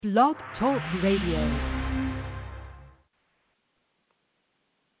Blog Talk Radio.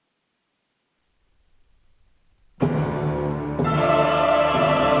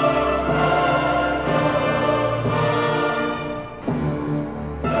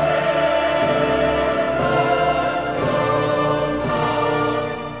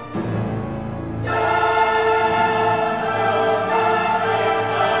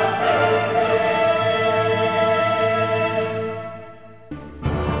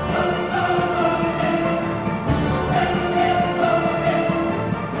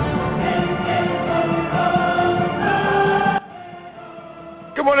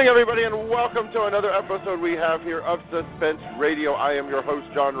 Good morning, everybody, and welcome to another episode we have here of Suspense Radio. I am your host,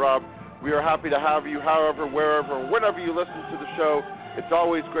 John Robb. We are happy to have you however, wherever, whenever you listen to the show. It's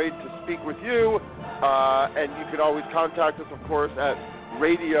always great to speak with you, and you can always contact us, of course, at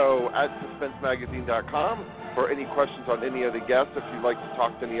radio@suspensemagazine.com for any questions on any of the guests. If you'd like to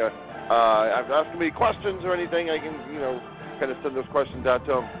talk to any, ask me questions or anything, I can, kind of send those questions out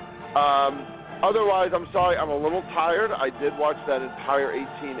to them. Otherwise, I'm sorry, I'm a little tired. I did watch that entire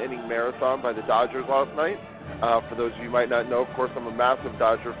 18-inning marathon by the Dodgers last night. For those of you who might not know, of course, I'm a massive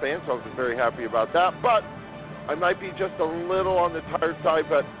Dodger fan, so I was very happy about that. But I might be just a little on the tired side,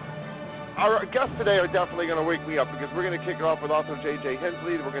 but our guests today are definitely going to wake me up because we're going to kick it off with author J.J.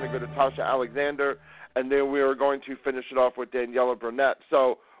 Hensley. We're going to go to Tasha Alexander, and then we are going to finish it off with Daniela Burnett.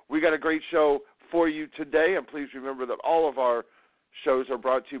 So we got a great show for you today, and please remember that all of our shows are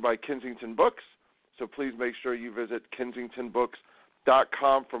brought to you by Kensington Books, so please make sure you visit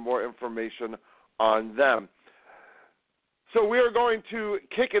kensingtonbooks.com for more information on them. So we are going to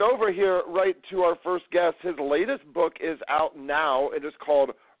kick it over here right to our first guest. His latest book is out now. It is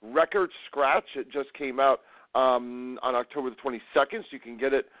called Record Scratch. It just came out on October the 22nd, so you can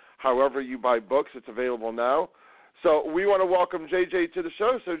get it however you buy books. It's available now. So we want to welcome JJ to the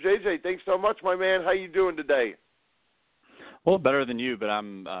show. So JJ, thanks so much, my man. How you doing today? Well, better than you, but I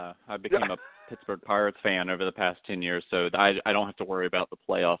became a Pittsburgh Pirates fan over the past 10 years, so I don't have to worry about the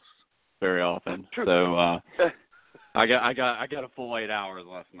playoffs very often. True. So I got a full 8 hours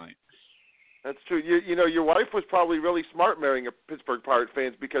last night. That's true. Your wife was probably really smart marrying a Pittsburgh Pirates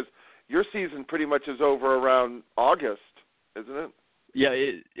fan because your season pretty much is over around August, isn't it? Yeah,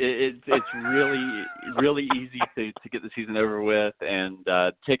 it's really easy to get the season over with, and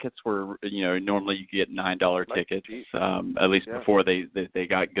tickets were normally you get $9 tickets, at least before they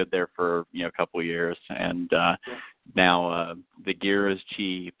got good there for a couple of years, and now the gear is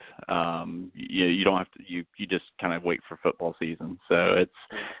cheap. You don't have to you just kind of wait for football season, so it's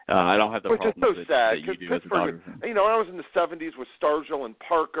I don't have the Which problems is so sad, that you do as a Dodgers fan. When I was in the 70s with Stargell and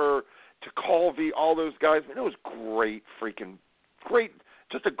Parker, Tekulve, all those guys. It was great.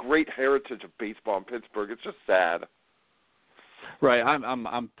 Just a great heritage of baseball in Pittsburgh. It's just sad. Right,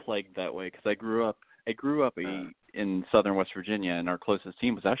 I'm plagued that way because I grew up in southern West Virginia, and our closest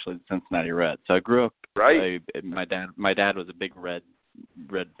team was actually the Cincinnati Reds. So I grew up. Right. My dad was a big Red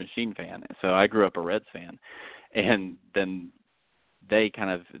Machine fan, so I grew up a Reds fan, and then they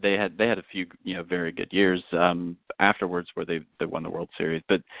had a few very good years afterwards where they won the World Series,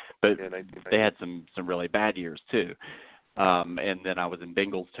 but they had some really bad years too. And then I was in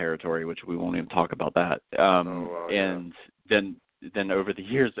Bengals territory, which we won't even talk about that. And then over the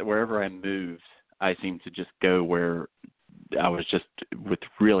years, wherever I moved, I seemed to just go where I was just with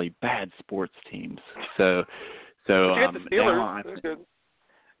really bad sports teams. So the Steelers.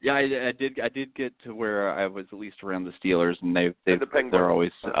 Yeah, I did get to where I was at least around the Steelers, and they're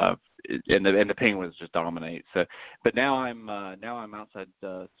always and the Penguins just dominate. So, but now I'm outside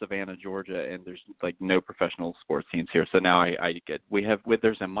Savannah, Georgia, and there's like no professional sports teams here. So now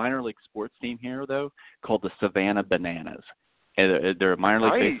there's a minor league sports team here though called the Savannah Bananas. And they're a minor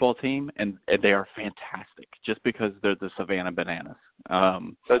league baseball team, and they are fantastic just because they're the Savannah Bananas.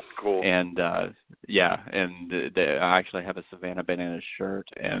 That's cool. And I actually have a Savannah Bananas shirt,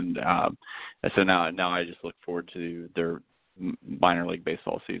 and so now I just look forward to their minor league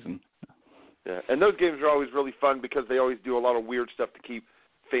baseball season. Yeah, and those games are always really fun because they always do a lot of weird stuff to keep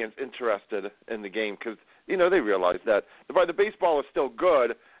fans interested in the game because they realize that while the baseball is still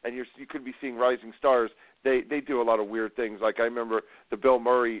good and you could be seeing rising stars. They do a lot of weird things. Like I remember the Bill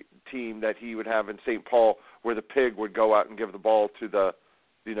Murray team that he would have in St. Paul, where the pig would go out and give the ball to the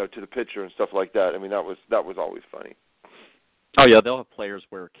pitcher and stuff like that. I mean, that was always funny. Oh yeah, they'll have players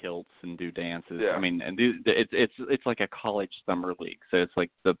wear kilts and do dances. Yeah. I mean, and it's like a college summer league. So it's like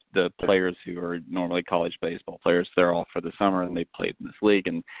the players who are normally college baseball players, they're all for the summer and they played in this league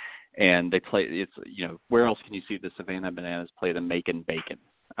and they play. It's where else can you see the Savannah Bananas play than making bacon?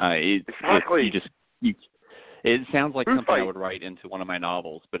 Exactly. It sounds like Food something I fight. would write into one of my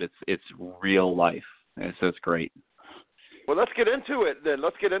novels, but it's real life, and so it's great. Well, let's get into it then.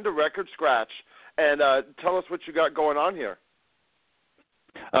 Let's get into Record Scratch and tell us what you got going on here.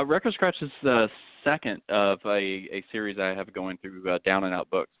 Record Scratch is the second of a series I have going through Down and Out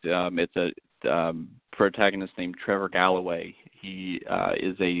Books. It's a protagonist named Trevor Galloway. He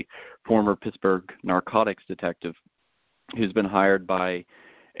is a former Pittsburgh narcotics detective who's been hired by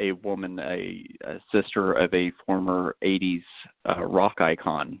a woman, a sister of a former 80s rock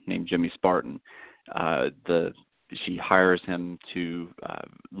icon named Jimmy Spartan. She hires him to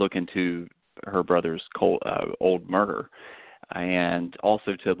look into her brother's old murder, and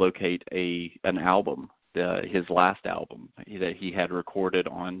also to locate an album, his last album that he had recorded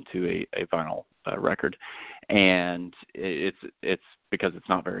onto a vinyl record, and it's because it's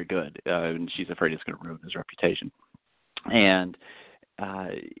not very good, and she's afraid it's going to ruin his reputation. And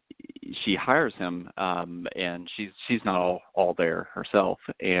she hires him, and she's not all there herself,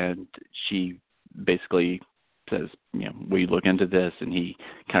 and she basically says, will you look into this? And he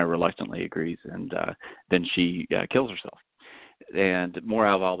kind of reluctantly agrees, and then she kills herself. And more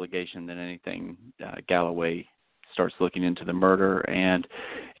out of obligation than anything, Galloway starts looking into the murder and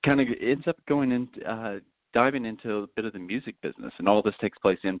kind of ends up going in, diving into a bit of the music business. And all this takes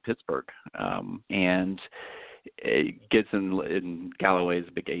place in Pittsburgh. And it gets in Galloway's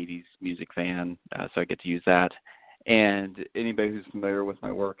a big 80s music fan, so I get to use that. And anybody who's familiar with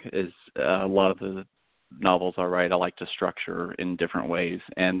my work is a lot of the novels I write, I like to structure in different ways.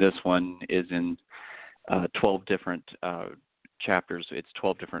 And this one is in 12 different chapters. It's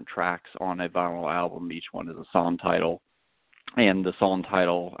 12 different tracks on a vinyl album. Each one is a song title, and the song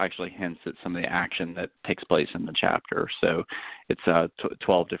title actually hints at some of the action that takes place in the chapter. So it's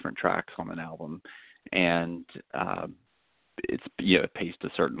 12 different tracks on an album, and it's paced a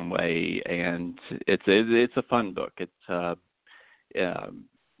certain way, and it's a fun book. It's the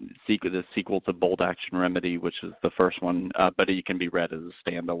sequel to Bold Action Remedy, which is the first one, but it can be read as a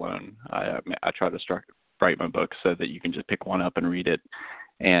standalone. I try to write my books so that you can just pick one up and read it,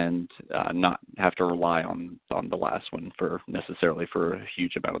 and not have to rely on the last one necessarily for a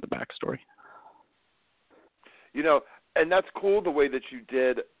huge amount of the backstory. And that's cool the way that you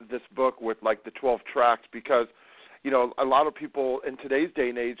did this book with like the 12 tracks, because a lot of people in today's day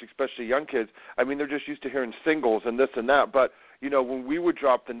and age, especially young kids, I mean, they're just used to hearing singles and this and that. But, when we would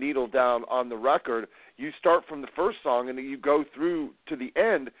drop the needle down on the record, you start from the first song and then you go through to the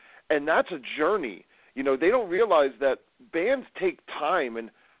end, and that's a journey. They don't realize that bands take time in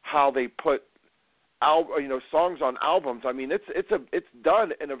how they put songs on albums. I mean, it's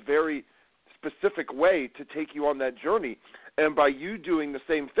done in a very specific way to take you on that journey. And by you doing the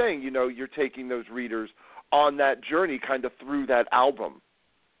same thing, you're taking those readers on that journey kind of through that album.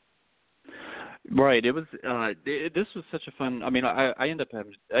 Right. It was. This was such a fun. I mean, I end up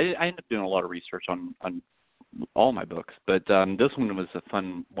doing a lot of research on all my books, but this one was a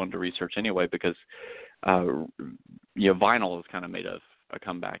fun one to research anyway, because vinyl has kind of made a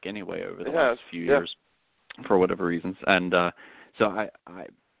comeback anyway over the last few years for whatever reasons, and so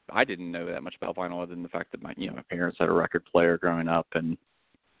I didn't know that much about vinyl other than the fact that my parents had a record player growing up, and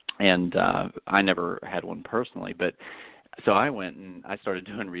I never had one personally, but. So I went and I started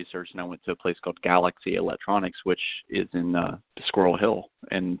doing research, and I went to a place called Galaxy Electronics, which is in Squirrel Hill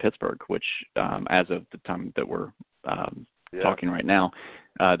in Pittsburgh, which as of the time that we're talking right now,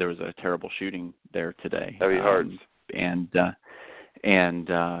 there was a terrible shooting there today. Heavy hearts.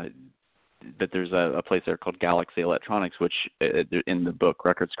 But there's a place there called Galaxy Electronics, which in the book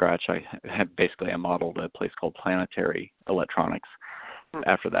Record Scratch, I modeled a place called Planetary Electronics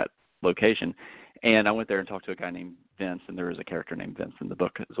after that location. And I went there and talked to a guy named Vince, and there is a character named Vince in the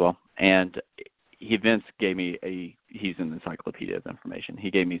book as well. And Vince gave me he's an encyclopedia of information.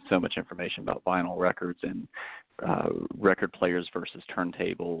 He gave me so much information about vinyl records and record players versus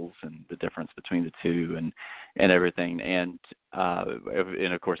turntables and the difference between the two and everything. And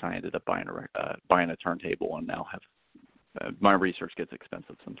of course I ended up buying a turntable, and now have my research gets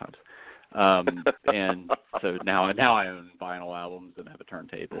expensive sometimes. And so now I own vinyl albums and have a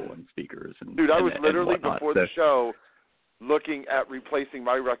turntable and speakers. Dude, I was literally and before the show looking at replacing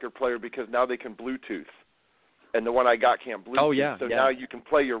my record player, because now they can Bluetooth, and the one I got can't Bluetooth. Oh yeah. So now you can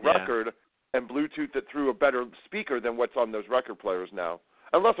play your record and Bluetooth it through a better speaker than what's on those record players now.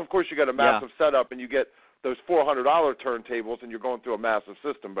 Unless, of course, you got a massive setup and you get those $400 turntables and you're going through a massive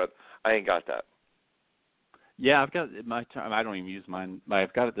system. But I ain't got that. Yeah, I've got I don't even use mine.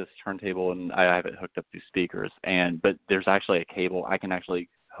 I've got this turntable, and I have it hooked up through speakers. But there's actually a cable. I can actually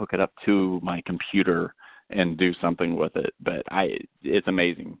hook it up to my computer and do something with it. But it's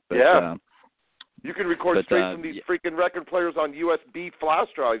amazing. But, You can record straight from these freaking record players on USB flash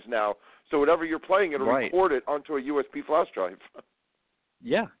drives now. So whatever you're playing, it'll record it onto a USB flash drive.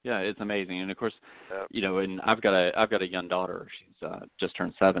 Yeah, it's amazing. And of course, and I've got a young daughter. She's just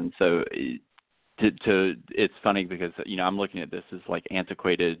turned 7. So it's funny because I'm looking at this as like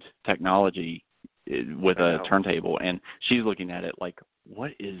antiquated technology with a turntable, and she's looking at it like,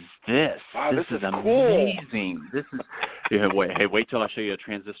 what is this? Wow, this is amazing. This is wait till I show you a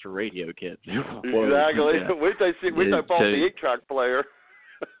transistor radio, kid. Exactly. Wait till I bought the 8-track player.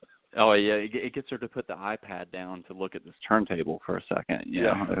 Oh yeah, it gets her to put the iPad down to look at this turntable for a second. You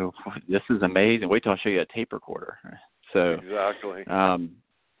know, this is amazing. Wait till I show you a tape recorder. So exactly.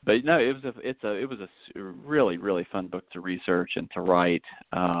 But no, it was a really, really fun book to research and to write.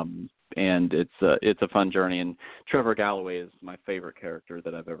 And it's a fun journey. And Trevor Galloway is my favorite character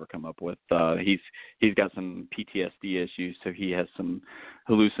that I've ever come up with. He's got some PTSD issues, so he has some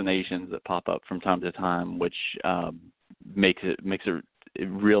hallucinations that pop up from time to time, which makes it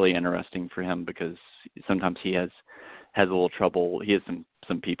really interesting for him, because sometimes he has a little trouble. He has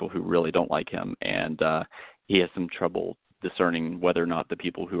some people who really don't like him, and he has some trouble discerning whether or not the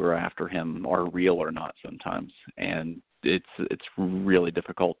people who are after him are real or not sometimes. And it's really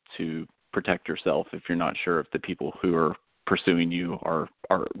difficult to protect yourself if you're not sure if the people who are pursuing you are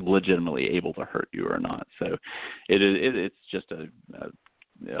legitimately able to hurt you or not. So it's just a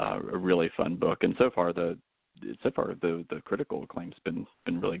really fun book. And so far the critical acclaim's been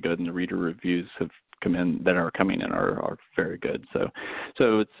really good, and the reader reviews that are coming in are very good. So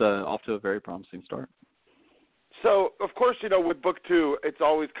it's off to a very promising start. So, of course, with book 2, it's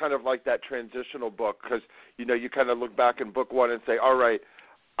always kind of like that transitional book, because, you kind of look back in book 1 and say, all right,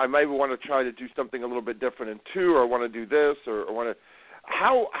 I maybe want to try to do something a little bit different in 2, or I want to do this, or want to.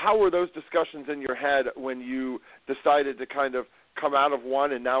 How were those discussions in your head when you decided to kind of come out of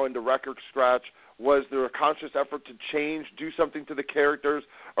 1 and now into Record Scratch? Was there a conscious effort to change, do something to the characters?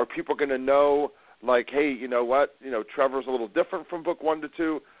 Are people going to know, like, hey, you know what, Trevor's a little different from book 1 to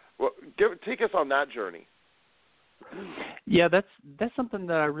 2? Well, take us on that journey. Yeah, that's something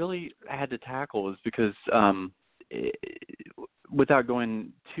that I really had to tackle, is because without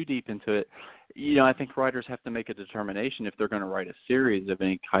going too deep into it, I think writers have to make a determination if they're going to write a series of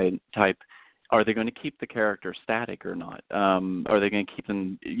any type. Are they going to keep the character static or not? Are they going to keep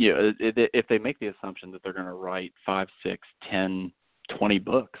them, if they make the assumption that they're going to write 5, 6, 10, 20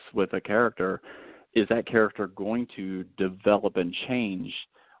 books with a character, is that character going to develop and change?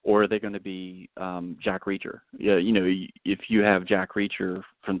 Or are they going to be Jack Reacher? If you have Jack Reacher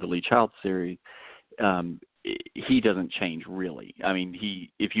from the Lee Child series, he doesn't change really. I mean,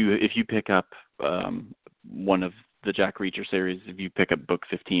 if you pick up one of the Jack Reacher series, if you pick up book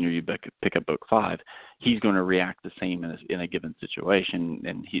 15 or you pick up book 5, he's going to react the same in a given situation,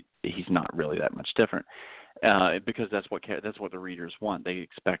 and he's not really that much different, because that's what the readers want. They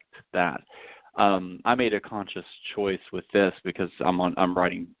expect that. I made a conscious choice with this because I'm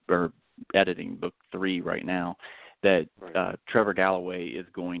writing or editing book 3 right now, that Trevor Galloway is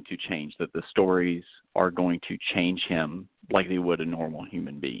going to change, that the stories are going to change him like they would a normal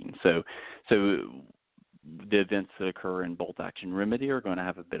human being. So the events that occur in Bolt Action Remedy are going to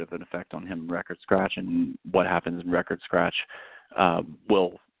have a bit of an effect on him in Record Scratch, and what happens in Record Scratch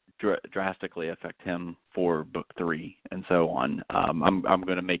will drastically affect him for book 3 and so on. I'm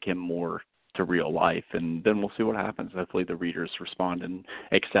going to make him more to real life, and then we'll see what happens. Hopefully the readers respond and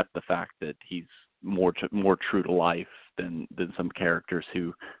accept the fact that he's more true to life than some characters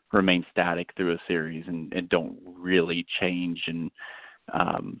who remain static through a series and don't really change, and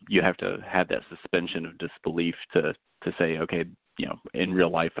you have to have that suspension of disbelief to say, okay, in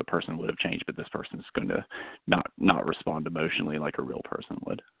real life a person would have changed, but this person's going to not respond emotionally like a real person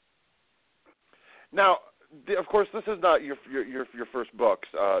would. Now, of course, this is not your first books,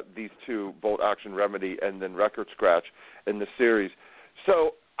 these 2, Bolt Action Remedy and then Record Scratch in the series.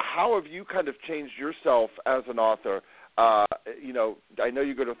 So how have you kind of changed yourself as an author? I know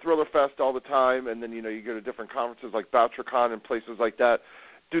you go to Thriller Fest all the time, and then, you go to different conferences like BoucherCon and places like that.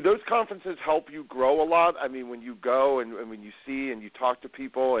 Do those conferences help you grow a lot? I mean, when you go and when you see and you talk to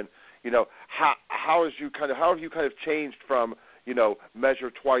people, and, how have you kind of changed from,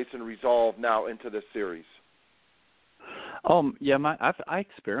 Measure Twice and Resolve now into this series? Yeah, I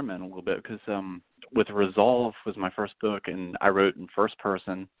experiment a little bit, because with Resolve was my first book, and I wrote in first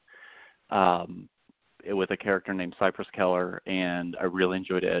person with a character named Cypress Keller, and I really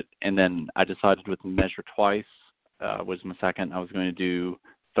enjoyed it. And then I decided with Measure Twice was my second, I was going to do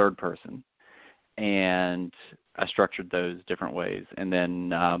third person, and I structured those different ways. And then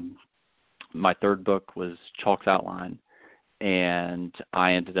my third book was Chalk's Outline, and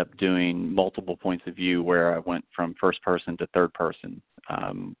I ended up doing multiple points of view where I went from first person to third person.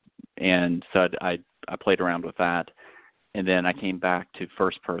 And so I played around with that. And then I came back to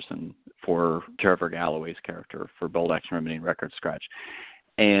first person for Trevor Galloway's character for Bold Action Remedying Record Scratch.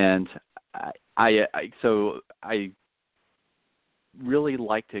 And I really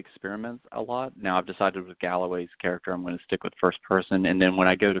like to experiment a lot. Now I've decided with Galloway's character I'm going to stick with first person. And then when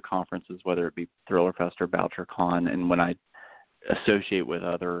I go to conferences, whether it be Thriller Fest or BoucherCon, and when I associate with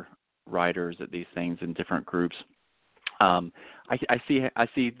other writers at these things in different groups, I see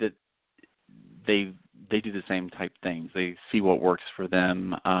that they do the same type things. They see what works for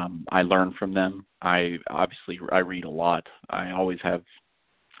them. I learn from them. I read a lot. I always have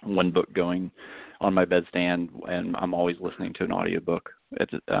one book going on my bedstand, and I'm always listening to an audiobook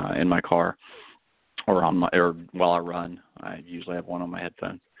in my car or while I run. I usually have one on my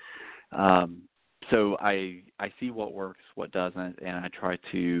headphones. So I see what works, what doesn't, and I try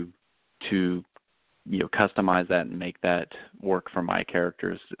to customize that and make that work for my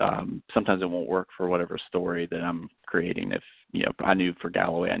characters. Sometimes it won't work for whatever story that I'm creating. If I knew for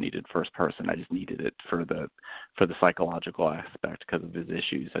Galloway I needed first person, I just needed it for the psychological aspect because of his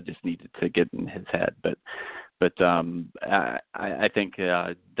issues. I just needed to get in his head. But I think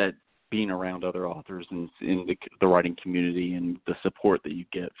that being around other authors and in the writing community and the support that you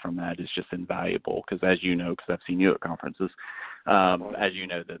get from that is just invaluable. Because as you know, because I've seen you at conferences, as you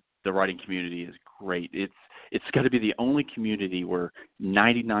know, that the writing community is great. It's got to be the only community where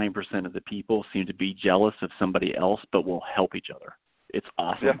 99% of the people seem to be jealous of somebody else, but will help each other. It's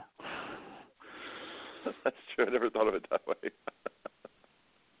awesome. Yeah. That's true. I never thought of it that way.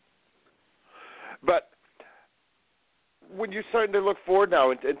 But when you're starting to look forward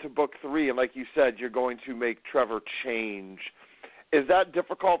now into book 3, and like you said, you're going to make Trevor change, is that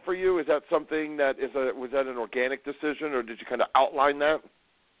difficult for you? Is that something was that an organic decision, or did you kind of outline that?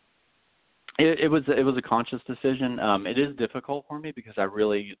 It was a conscious decision. It is difficult for me because I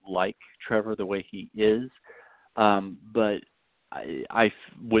really like Trevor the way he is, but I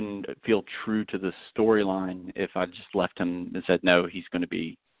wouldn't feel true to the storyline if I just left him and said, no, he's going to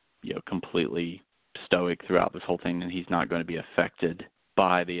be completely stoic throughout this whole thing, and he's not going to be affected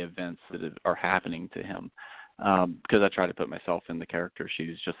by the events that are happening to him. Because I try to put myself in the character's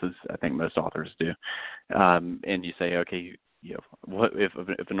shoes, just as I think most authors do. And you say, okay, what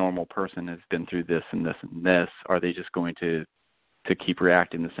if a normal person has been through this and this and this? Are they just going to keep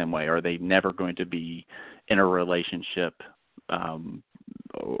reacting the same way? Are they never going to be in a relationship? Are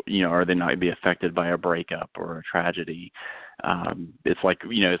they not going to be affected by a breakup or a tragedy? It's like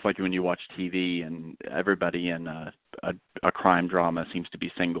when you watch TV and everybody in a crime drama seems to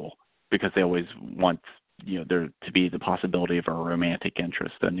be single because they always want there to be the possibility of a romantic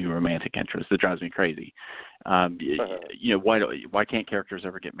interest, a new romantic interest. That drives me crazy. Why can't characters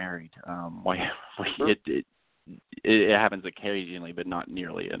ever get married? It happens occasionally, but not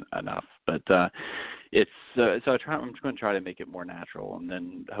nearly enough. But I'm going to try to make it more natural, and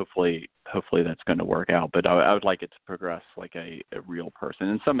then hopefully that's going to work out. But I would like it to progress like a real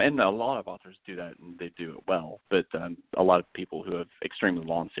person, and a lot of authors do that, and they do it well. But a lot of people who have extremely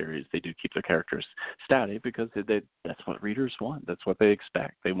long series, they do keep their characters static because that's what readers want. That's what they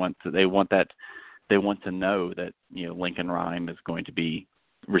expect. They want to know that Lincoln Rhyme is going to be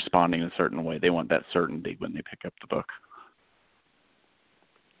responding a certain way. They want that certainty when they pick up the book.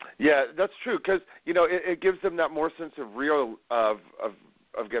 Yeah, that's true because it gives them that more sense of real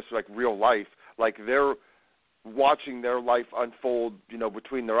like real life, like they're watching their life unfold,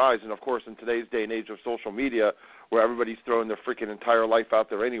 between their eyes. And of course, in today's day and age of social media, where everybody's throwing their freaking entire life out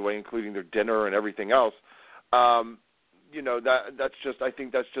there anyway, including their dinner and everything else, that's just, I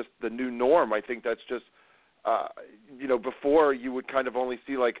think that's just the new norm. I think that's just. Before you would kind of only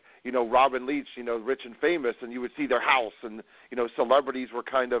see Robin Leach, rich and famous, and you would see their house, and celebrities were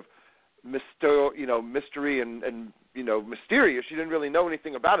kind of mystery and mysterious. You didn't really know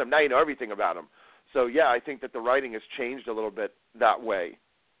anything about them. Now you know everything about them. So yeah, I think that the writing has changed a little bit that way.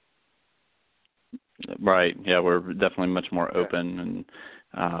 Right. Yeah, we're definitely much more open, and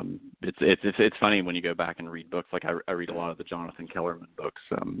it's funny when you go back and read books. Like I read a lot of the Jonathan Kellerman books.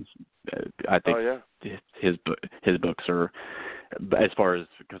 I think his books are, as far as,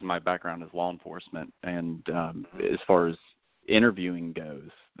 because my background is law enforcement, and as far as interviewing goes,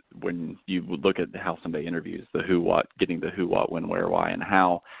 when you look at how somebody interviews, the who, what, getting the who, what, when, where, why, and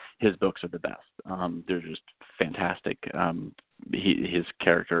how, his books are the best. They're just fantastic. His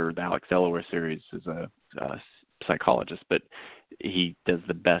character, the Alex Delaware series, is a psychologist, but he does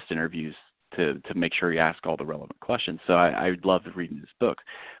the best interviews to make sure he asks all the relevant questions. So I loved reading his book.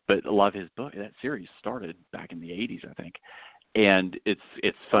 But a lot of his book, that series started back in the 80s, I think. And it's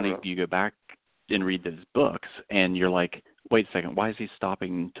funny, you go back and read those books, and you're like, wait a second, why is he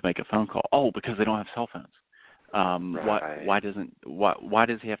stopping to make a phone call? Oh, because they don't have cell phones. Right. Why does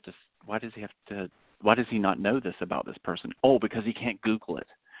he not know this about this person? Oh, because he can't Google it.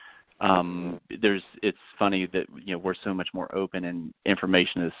 It's funny that we're so much more open and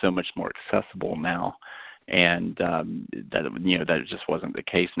information is so much more accessible now, and that it just wasn't the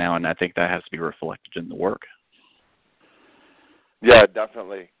case now, and I think that has to be reflected in the work. Yeah,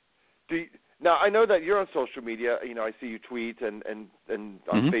 definitely. Now I know that you're on social media. I see you tweet and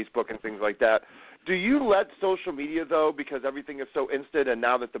on Facebook and things like that. Do you let social media, though, because everything is so instant, and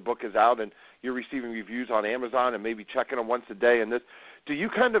now that the book is out and you're receiving reviews on Amazon and maybe checking them once a day and this, do you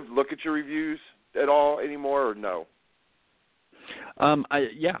kind of look at your reviews at all anymore or no? I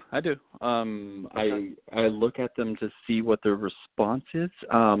do. Okay. I look at them to see what the response is.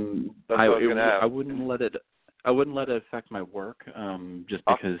 That's what I was going to ask. I wouldn't let it affect my work, just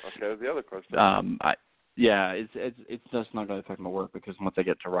because. Okay, the other question. It's just not going to affect my work because once I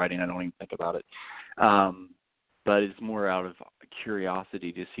get to writing, I don't even think about it. But it's more out of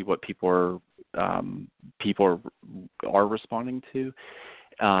curiosity to see what people are responding to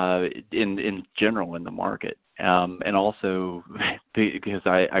in general in the market, and also because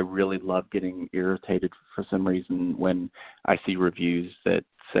I really love getting irritated for some reason when I see reviews that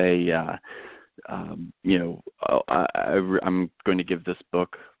say, I'm going to give this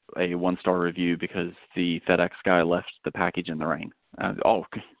book a 1-star review because the FedEx guy left the package in the rain.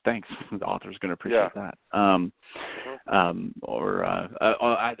 Thanks. The author's going to appreciate that. I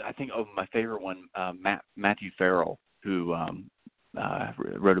think my favorite one, Matthew Farrell, who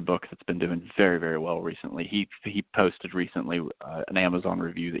wrote a book that's been doing very, very well recently. He posted recently an Amazon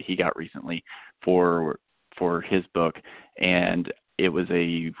review that he got recently for his book, and it was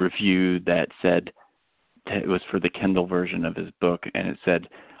a review that said it was for the Kindle version of his book, and it said,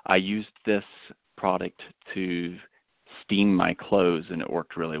 I used this product to steam my clothes, and it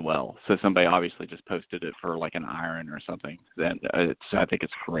worked really well. So somebody obviously just posted it for like an iron or something. I think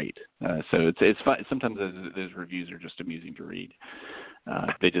it's great. So it's fun. Sometimes those reviews are just amusing to read.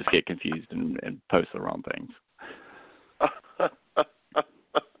 They just get confused and post the wrong things. I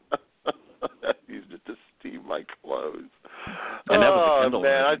used it to steam my clothes. And that was the Kindle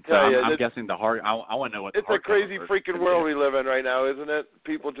man, version. I tell you, I'm guessing the hard. I want to know what. It's a crazy freaking world we live in right now, isn't it?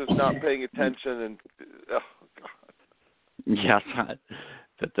 People just not paying attention, and oh god. Yes,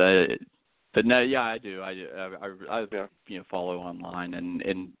 but no, yeah, I do. I follow online, and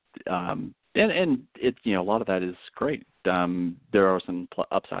it a lot of that is great. There are some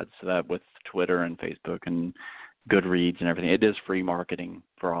upsides to that with Twitter and Facebook and Goodreads and everything. It is free marketing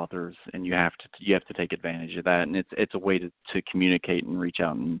for authors, and you have to take advantage of that. And it's a way to communicate and reach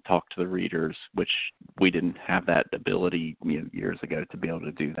out and talk to the readers, which we didn't have that ability years ago to be able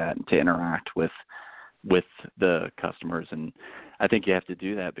to do that and to interact with the customers. And I think you have to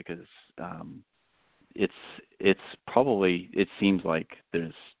do that because it's probably, it seems like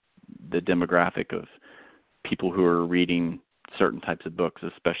there's the demographic of people who are reading certain types of books,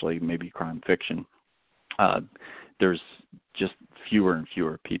 especially maybe crime fiction. There's just fewer and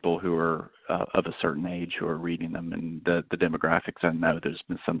fewer people who are of a certain age who are reading them, and the demographics, I know there's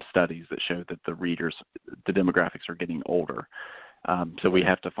been some studies that show that the demographics are getting older. So we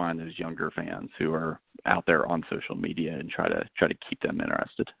have to find those younger fans who are out there on social media and try to keep them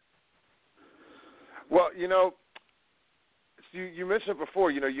interested. Well, you mentioned it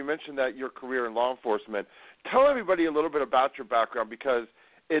before. You mentioned that your career in law enforcement. Tell everybody a little bit about your background because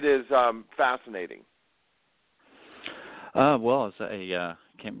it is fascinating. Well,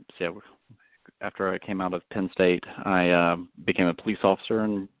 after I came out of Penn State, I became a police officer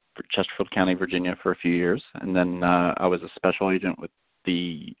in Chesterfield County, Virginia, for a few years, and then I was a special agent with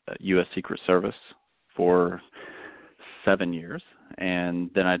the U.S. Secret Service for 7 years,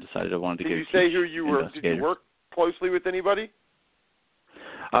 and then I decided I wanted to go. Did you say who you were? Did you work closely with anybody?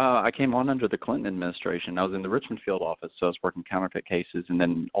 I came on under the Clinton administration. I was in the Richmond field office, so I was working counterfeit cases and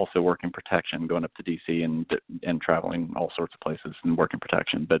then also working protection, going up to D.C. and traveling all sorts of places and working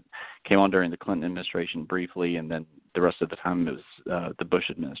protection. But came on during the Clinton administration briefly, and then the rest of the time it was the Bush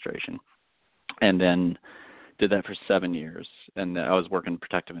administration. And then did that for 7 years. And I was working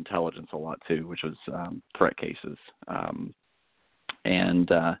protective intelligence a lot too, which was threat cases.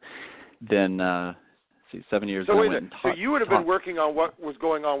 Then 7 years. So wait a minute. So you would have been working on what was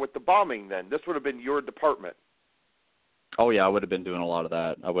going on with the bombing then? This would have been your department. Oh yeah, I would have been doing a lot of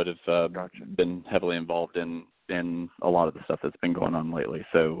that. I would have been heavily involved in a lot of the stuff that's been going on lately.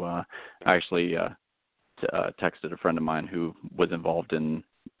 So I actually texted a friend of mine who was involved in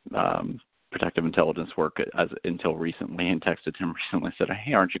protective intelligence work until recently, and texted him recently. Said,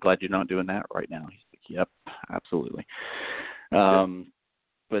 "Hey, aren't you glad you're not doing that right now?" He's like, "Yep, absolutely."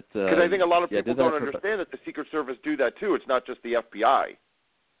 But because I think a lot of people don't understand that the Secret Service do that too. It's not just the FBI.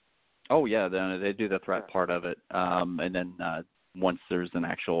 Oh yeah, they do the threat part of it, and then once there's an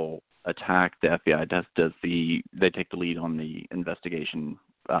actual attack, the FBI they take the lead on the investigation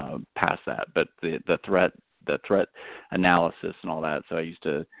past that. But the threat analysis and all that. So I used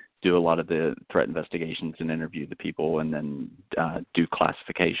to do a lot of the threat investigations and interview the people, and then do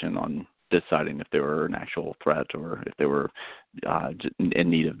classification on deciding if they were an actual threat or if they were in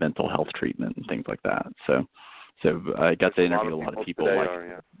need of mental health treatment and things like that. So I got to interview a lot of people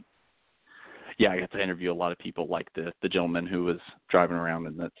I got to interview a lot of people like the gentleman who was driving around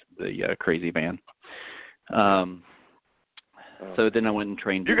in the crazy van. So then I went and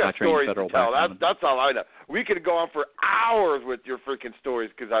trained. You got trained stories federal to tell. background. That's all I know. We could go on for hours with your freaking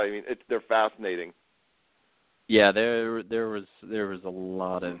stories because they're fascinating. Yeah, there was a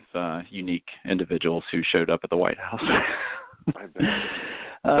lot of unique individuals who showed up at the White House. I bet.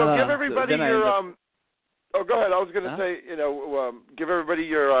 So give everybody your Oh, go ahead. I was going to say, give everybody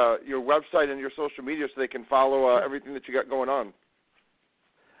your website and your social media so they can follow everything that you got going on.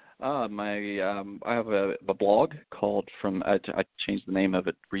 I have a blog called I changed the name of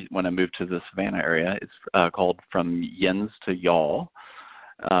it when I moved to the Savannah area. It's called From Yens to Y'all,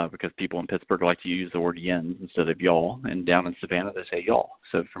 because people in Pittsburgh like to use the word yens instead of y'all, and down in Savannah they say y'all.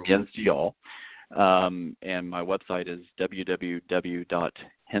 So From Yens to Y'all. And my website is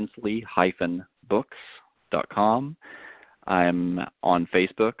www.hensley-books.com. I'm on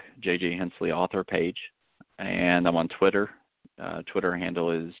Facebook, JJ Hensley Author page, and I'm on Twitter. Twitter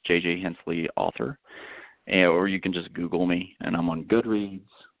handle is JJ Hensley Author, or you can just Google me, and I'm on Goodreads,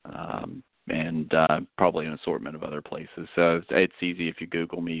 and probably an assortment of other places. So it's easy. If you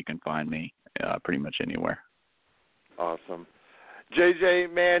Google me, you can find me pretty much anywhere. Awesome.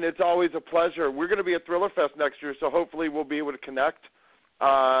 JJ, man, it's always a pleasure. We're going to be at Thriller Fest next year, so hopefully we'll be able to connect,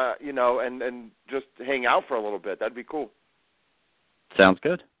 and just hang out for a little bit. That'd be cool. Sounds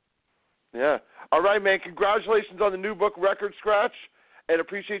good. Yeah. All right, man. Congratulations on the new book, Record Scratch, and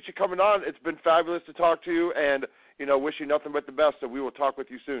appreciate you coming on. It's been fabulous to talk to you, and, wish you nothing but the best, so we will talk with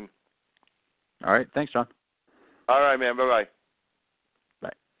you soon. All right. Thanks, John. All right, man. Bye-bye.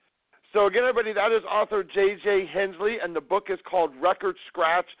 Bye. So, again, everybody, that is author J.J. Hensley, and the book is called Record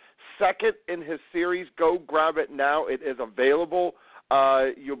Scratch, second in his series. Go grab it now. It is available.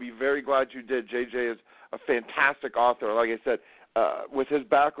 You'll be very glad you did. J.J. is a fantastic author. Like I said, with his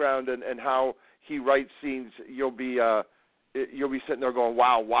background and how he writes scenes, you'll be sitting there going,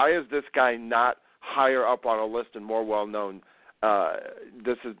 wow, why is this guy not higher up on a list and more well-known?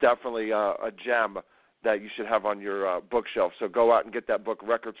 This is definitely a gem that you should have on your bookshelf. So go out and get that book,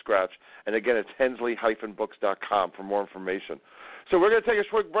 Record Scratch. And, again, it's hensley-books.com for more information. So we're going to take a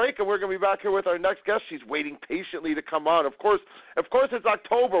quick break, and we're going to be back here with our next guest. She's waiting patiently to come on. Of course, it's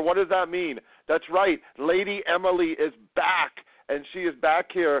October. What does that mean? That's right. Lady Emily is back. And she is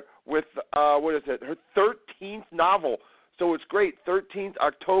back here with, her 13th novel. So it's great. 13th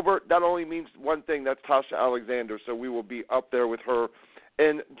October. That only means one thing. That's Tasha Alexander. So we will be up there with her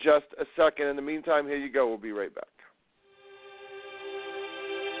in just a second. In the meantime, here you go. We'll be right back.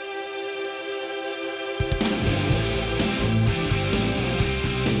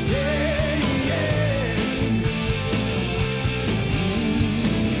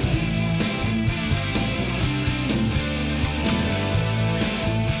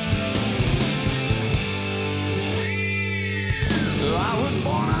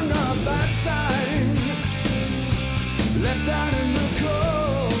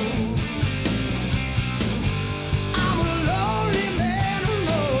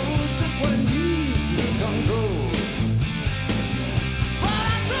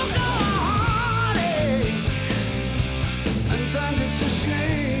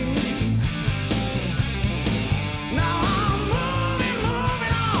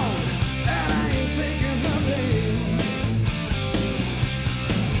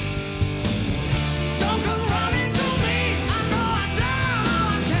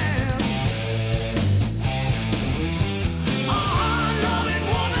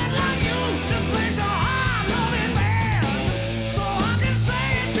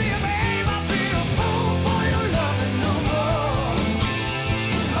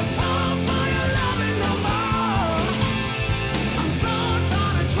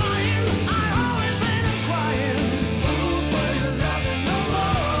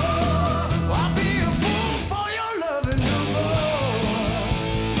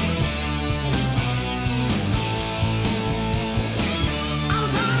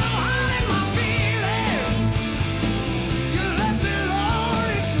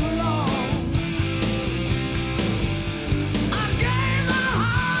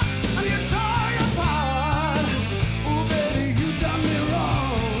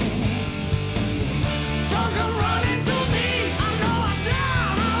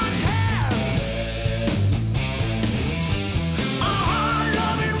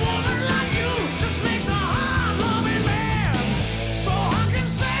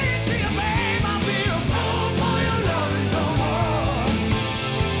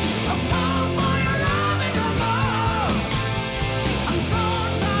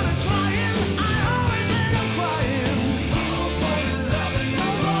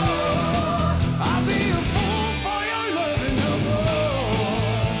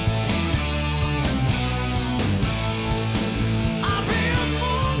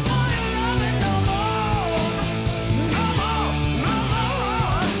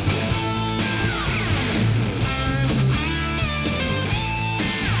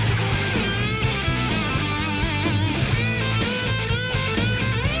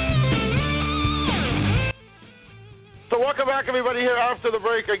 welcome back, everybody, here after the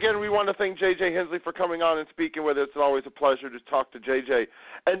break. Again, we want to thank J.J. Hensley for coming on and speaking with us. It's always a pleasure to talk to J.J.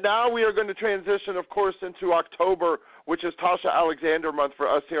 And now we are going to transition, of course, into October, which is Tasha Alexander month for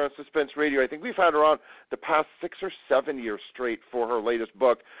us here on Suspense Radio. I think we've had her on the past 6 or 7 years straight for her latest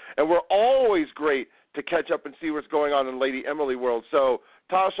book. And we're always great to catch up and see what's going on in Lady Emily world. So,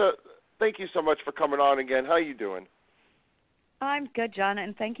 Tasha, thank you so much for coming on again. How are you doing? I'm good, John,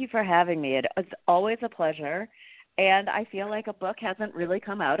 and thank you for having me. It's always a pleasure, and I feel like a book hasn't really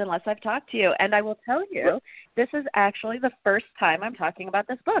come out unless I've talked to you. And I will tell you, this is actually the first time I'm talking about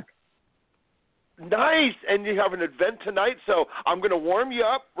this book. Nice, and you have an event tonight, so I'm going to warm you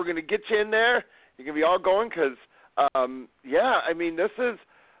up. We're going to get you in there. You're going to be all going because, this is,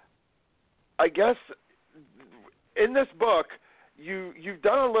 I guess, in this book, you've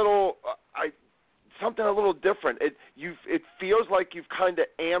done a little something a little different. It feels like you've kind of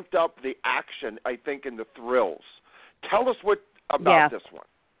amped up the action, I think, and the thrills. Tell us about this one.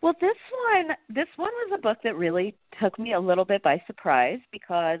 Well, this one was a book that really took me a little bit by surprise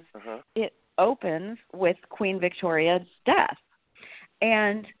because it opens with Queen Victoria's death.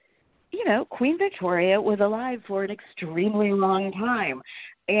 And, Queen Victoria was alive for an extremely long time.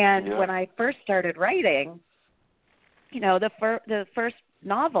 And when I first started writing, the first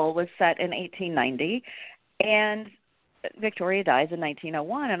novel was set in 1890, and Victoria dies in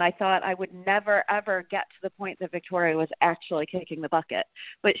 1901, and I thought I would never, ever get to the point that Victoria was actually kicking the bucket.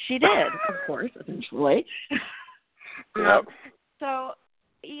 But she did, of course, eventually. So,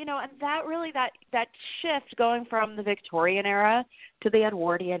 and that really, that shift going from the Victorian era to the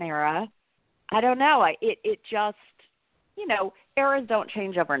Edwardian era, I don't know. It just, eras don't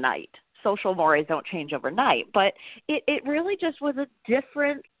change overnight. Social mores don't change overnight, but it really just was a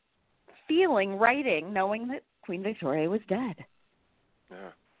different feeling writing, knowing that Queen Victoria was dead.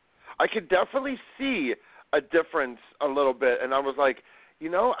 Yeah. I could definitely see a difference a little bit, and I was like,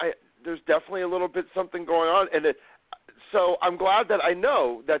 there's definitely a little bit something going on, so I'm glad that I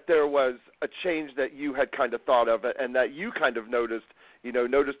know that there was a change that you had kind of thought of it and that you kind of noticed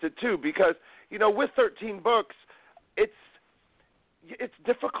it too, because, with 13 books, it's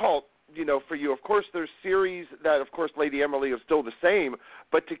difficult, for you. Of course, there's series that, of course, Lady Emily is still the same,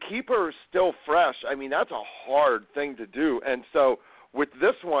 but to keep her still fresh, that's a hard thing to do. And so with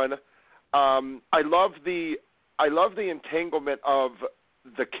this one, I love the entanglement of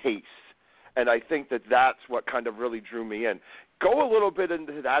the case, and I think that's what kind of really drew me in. Go a little bit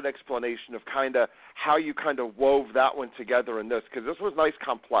into that explanation of kind of how you kind of wove that one together in this, because this was nice,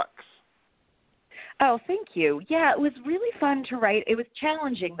 complex. Oh, thank you. Yeah, it was really fun to write. It was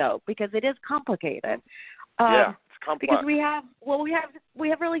challenging though because it is complicated. It's complex. Because we have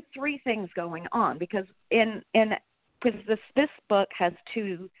really three things going on because this book has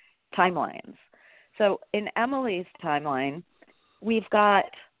two timelines. So in Emily's timeline, we've got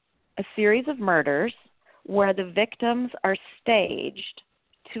a series of murders where the victims are staged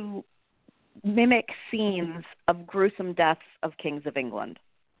to mimic scenes of gruesome deaths of kings of England.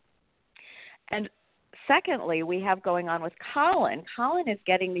 And secondly, we have going on with Colin. Colin is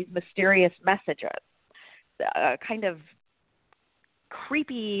getting these mysterious messages, kind of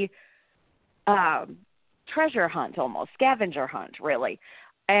creepy treasure hunt almost, scavenger hunt, really.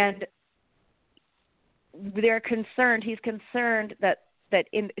 And he's concerned that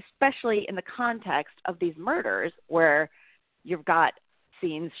especially in the context of these murders where you've got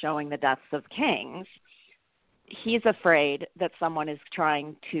scenes showing the deaths of kings, he's afraid that someone is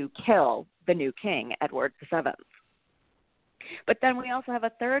trying to kill the new king, Edward VII. But then we also have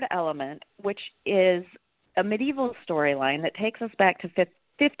a third element, which is a medieval storyline that takes us back to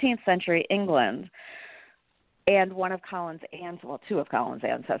 15th century England and two of Colin's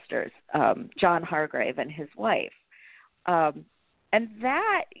ancestors, John Hargrave and his wife. And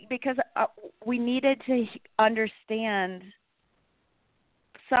that, because we needed to understand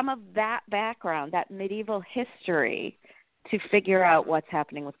some of that background, that medieval history, to figure out what's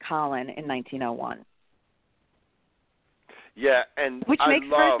happening with Colin in 1901. Yeah, and which makes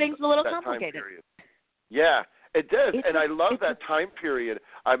things a little complicated. Yeah, it does, and I love that time period.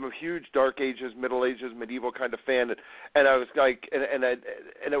 I'm a huge Dark Ages, Middle Ages, medieval kind of fan, and I was like, and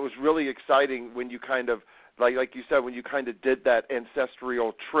it was really exciting when you kind of, like you said, when you kind of did that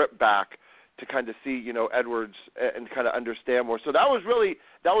ancestral trip back to kind of see, Edwards and kind of understand more. So that was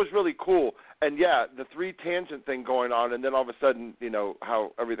really cool. And yeah, the three tangent thing going on, and then all of a sudden,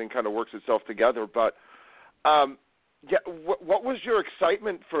 how everything kind of works itself together. But what was your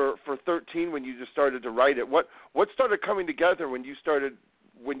excitement for 13 when you just started to write it? What started coming together when you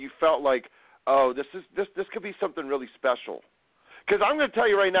felt like, oh, this could be something really special? Because I'm going to tell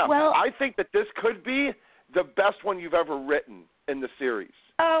you right now, I think that this could be the best one you've ever written in the series.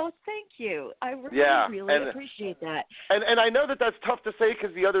 Oh, thank you. I really appreciate that. And I know that that's tough to say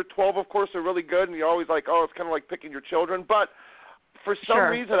because the other 12, of course, are really good, and you're always like, oh, it's kind of like picking your children. But for some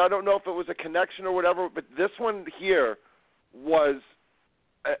reason, I don't know if it was a connection or whatever, but this one here was,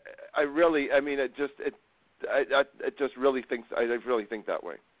 I really think that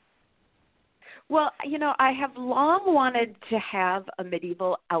way. Well, I have long wanted to have a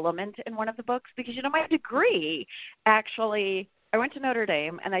medieval element in one of the books because, my degree actually, I went to Notre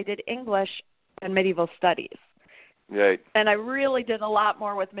Dame and I did English and medieval studies. Right. And I really did a lot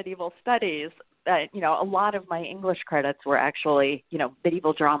more with medieval studies. A lot of my English credits were actually,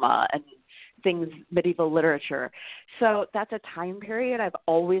 medieval drama and things, medieval literature. So that's a time period I've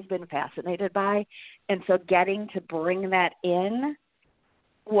always been fascinated by. And so getting to bring that in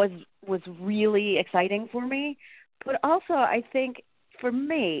was really exciting for me. But also I think for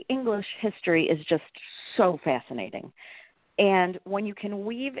me, English history is just so fascinating. And when you can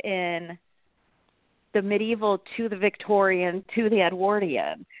weave in the medieval to the Victorian to the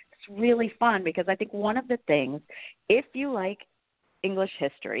Edwardian, it's really fun because I think one of the things, if you like English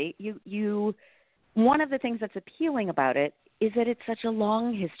history, one of the things that's appealing about it is that it's such a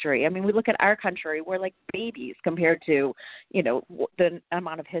long history. I mean, we look at our country, we're like babies compared to, the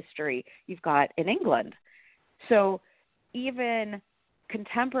amount of history you've got in England. So even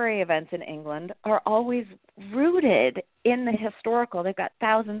contemporary events in England are always rooted in the historical. They've got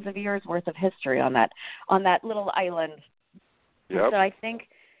thousands of years worth of history on that little island. Yep. So I think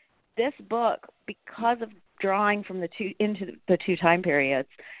this book, because of drawing from the two time periods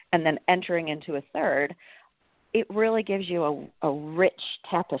and then entering into a third, it really gives you a rich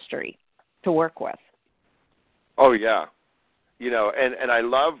tapestry to work with. Oh yeah, and I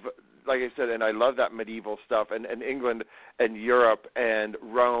love, like I said, and I love that medieval stuff and England and Europe and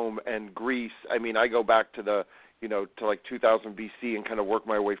Rome and Greece. I mean, I go back to to like 2000 BC and kind of work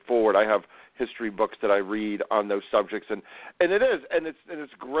my way forward. I have history books that I read on those subjects, and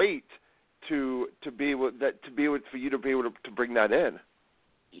it's great for you to be able to bring that in.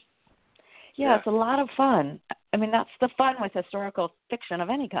 Yeah, it's a lot of fun. I mean, that's the fun with historical fiction of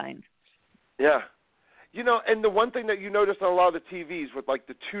any kind. Yeah. And the one thing that you notice on a lot of the TVs with like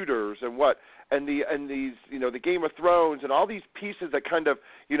the Tudors and these, the Game of Thrones and all these pieces that kind of,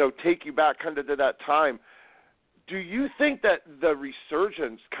 take you back kind of to that time. Do you think that the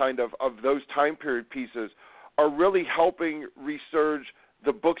resurgence kind of those time period pieces are really helping resurge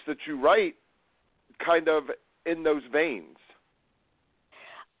the books that you write kind of in those veins?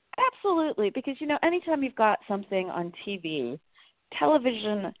 Absolutely, because, anytime you've got something on TV,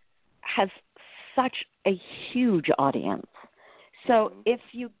 television has such a huge audience. So if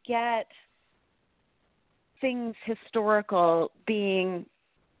you get things historical being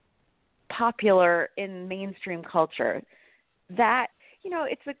popular in mainstream culture, that,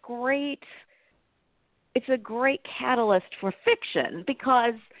 it's a great catalyst for fiction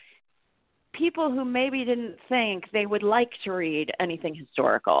because people who maybe didn't think they would like to read anything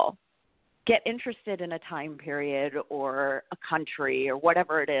historical get interested in a time period or a country or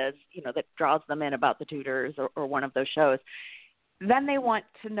whatever it is, that draws them in about the Tudors or one of those shows. Then they want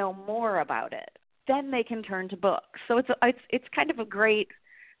to know more about it. Then they can turn to books. So it's kind of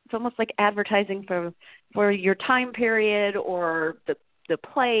it's almost like advertising for your time period or the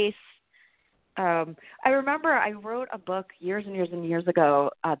place. I remember I wrote a book years and years and years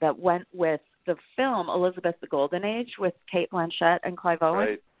ago that went with the film Elizabeth the Golden Age with Cate Blanchett and Clive Owen.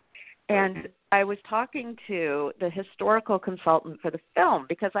 Right. And I was talking to the historical consultant for the film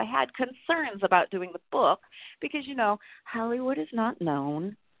because I had concerns about doing the book because, Hollywood is not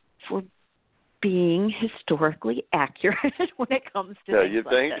known for being historically accurate when it comes to things you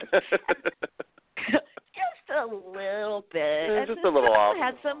like think? this. Just a little bit. Yeah, just a little off.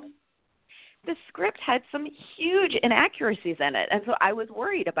 The script had some huge inaccuracies in it, and so I was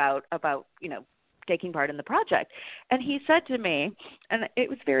worried about taking part in the project. And he said to me, and it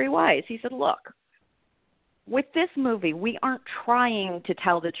was very wise, he said, look, with this movie, we aren't trying to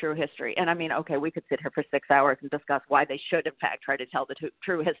tell the true history. And I mean, okay, we could sit here for 6 hours and discuss why they should, in fact, try to tell the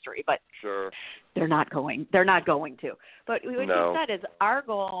true history, but sure, they're not going to. But what he said is our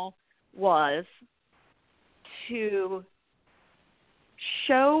goal was to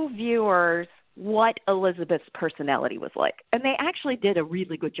show viewers what Elizabeth's personality was like. And they actually did a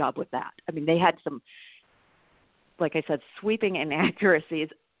really good job with that. I mean, they had some, like I said, sweeping inaccuracies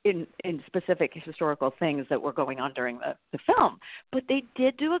in specific historical things that were going on during the film. But they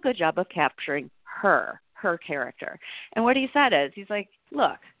did do a good job of capturing her character. And what he said is, he's like,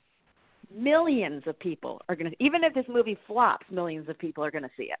 look, millions of people are going to, even if this movie flops, millions of people are going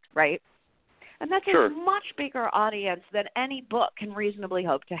to see it, right? And that's Sure. a much bigger audience than any book can reasonably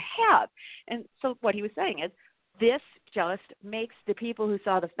hope to have. And so what he was saying is this just makes the people who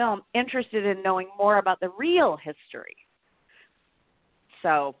saw the film interested in knowing more about the real history.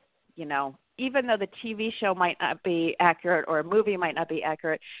 So, you know, even though the TV show might not be accurate or a movie might not be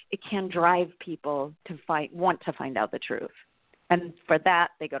accurate, it can drive people to want to find out the truth. And for that,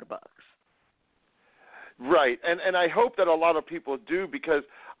 they go to books. Right, and I hope that a lot of people do, because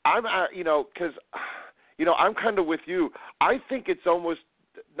I'm I'm kind of with you. I think it's almost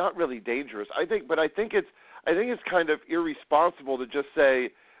not really dangerous. I think it's kind of irresponsible to just say,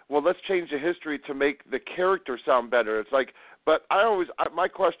 well, let's change the history to make the character sound better. It's like, but my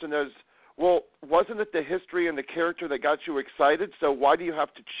question is, well, wasn't it the history and the character that got you excited? So why do you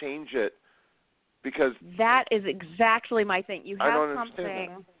have to change it? Because that is exactly my thing. You have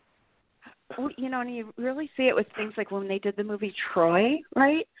something. Well, you know, and you really see it with things like when they did the movie Troy,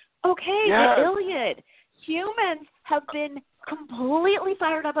 right? Okay, yes. The Iliad. Humans have been completely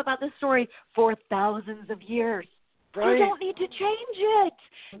fired up about this story for thousands of years. Right. You don't need to change it.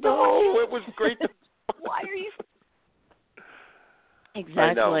 No, it was great. Why are you?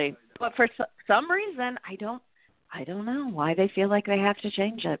 Exactly. But for some reason, I don't know why they feel like they have to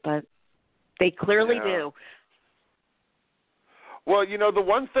change it, but they clearly do. Well, you know, the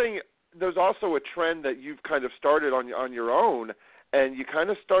one thing, there's also a trend that you've kind of started on your own, and you kind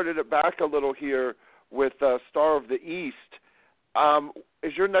of started it back a little here with Star of the East.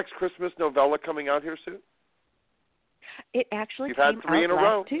 Is your next Christmas novella coming out here soon? It actually You've came had 3 out in a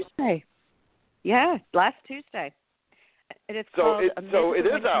row. last Tuesday. Yeah, last Tuesday. It is so called it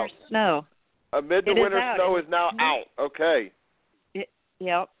is out. Snow. Amid the Winter Snow is now out. Okay.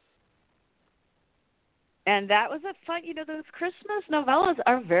 Yep. And that was a fun, you know, those Christmas novellas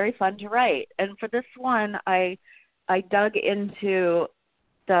are very fun to write. And for this one, I dug into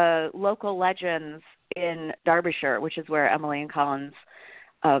the local legends in Derbyshire, which is where Emily and Colin's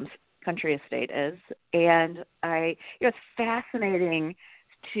country estate is. And it's fascinating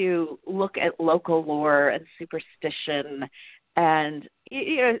to look at local lore and superstition. And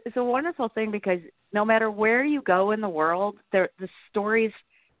it's a wonderful thing because no matter where you go in the world, the stories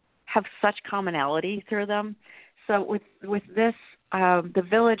have such commonality through them. So with this, the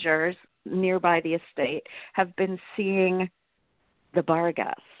villagers nearby the estate have been seeing the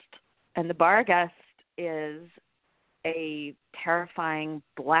Barghest. And the Barghest is a terrifying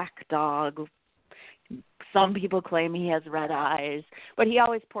black dog. Some people claim he has red eyes, but he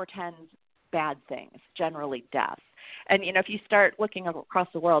always portends bad things, generally death. And, you know, if you start looking across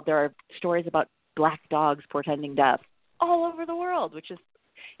the world, there are stories about black dogs portending death all over the world, which is,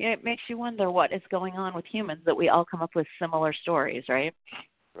 you know, it makes you wonder what is going on with humans that we all come up with similar stories, right?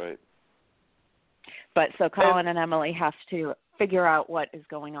 Right. But so Colin and Emily have to figure out what is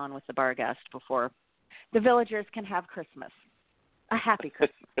going on with the Barghest before the villagers can have Christmas, a happy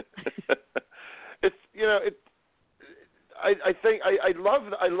Christmas. It's, you know, I think I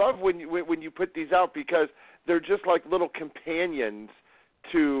love when you put these out, because they're just like little companions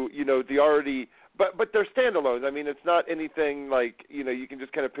to, you know, the already. But they're standalones. I mean, it's not anything like, you know, you can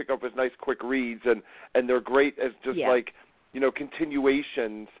just kind of pick up as nice quick reads, and they're great as just like, you know,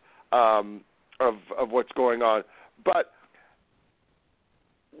 continuations of what's going on. But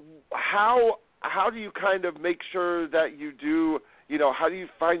how do you kind of make sure that you do, you know, how do you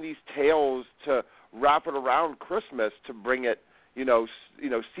find these tales to wrap it around Christmas to bring it, you know,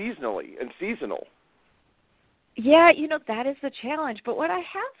 seasonally and seasonal? Yeah, you know, that is the challenge. But what I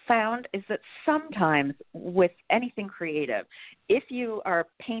have found is that sometimes with anything creative, if you are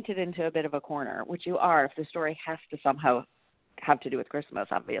painted into a bit of a corner, which you are if the story has to somehow have to do with Christmas,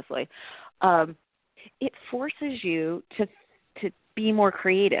 obviously, it forces you to be more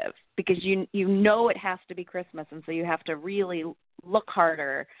creative, because you know it has to be Christmas, and so you have to really look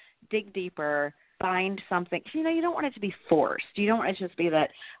harder, dig deeper, find something. You know, you don't want it to be forced. You don't want it to just be that,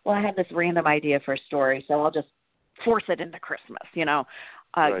 well, I have this random idea for a story, so I'll just force it into Christmas, you know.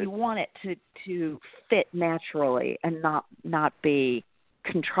 Right. You want it to fit naturally and not be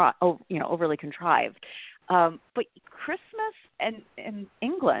overly contrived. But Christmas in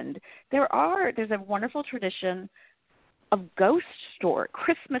England, there's a wonderful tradition of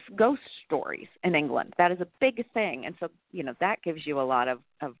Christmas ghost stories in England. That is a big thing, and so, you know, that gives you a lot of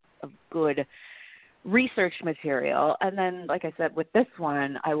good research material. And then, like I said, with this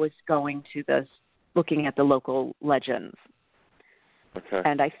one, I was looking at the local legends. Okay.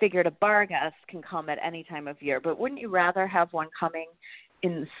 And I figured a Barghest can come at any time of year, but wouldn't you rather have one coming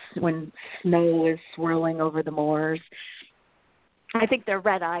when snow is swirling over the moors? I think their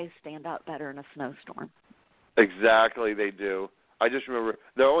red eyes stand out better in a snowstorm. Exactly, they do. I just remember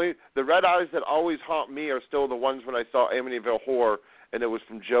the red eyes that always haunt me are still the ones when I saw Amityville Horror, and it was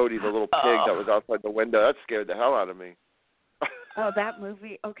from Jody, the little pig that was outside the window. That scared the hell out of me. Oh, that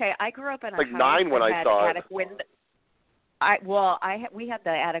movie. Okay, I grew up in a like house 9 when that I had saw attic it. We had the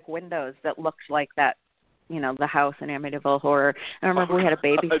attic windows that looked like that, the house in Amityville Horror. And I remember we had a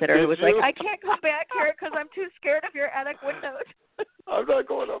babysitter who was like, I can't come back here because I'm too scared of your attic windows. I'm not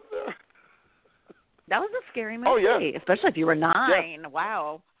going up there. That was a scary movie, Oh, yeah. especially if you were 9. Yeah.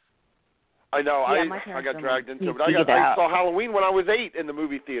 Wow. I know. Yeah, I got dragged into it. But I saw Halloween when I was 8 in the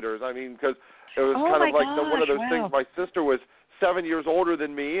movie theaters. I mean, because it was kind of like one of those things. My sister was 7 years older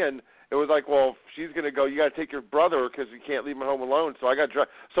than me, and it was like, well, if she's going to go, you got to take your brother because you can't leave him home alone. So I got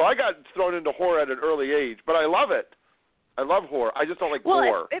thrown into horror at an early age, but I love it. I love horror. I just don't like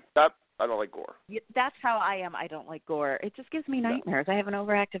gore. I don't like gore. That's how I am. I don't like gore. It just gives me nightmares. I have an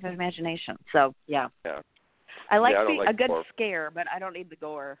overactive imagination. So, yeah. Yeah. I like a good gore. scare, but I don't need the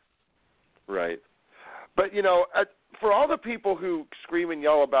gore. Right. But, for all the people who scream and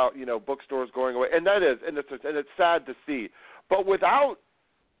yell about, bookstores going away, and it's sad to see, but without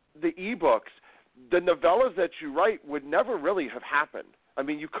the e-books, the novellas that you write would never really have happened. I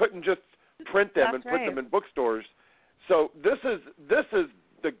mean, you couldn't just print them and put them in bookstores. So this is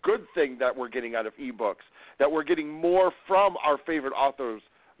the good thing that we're getting out of e-books, that we're getting more from our favorite authors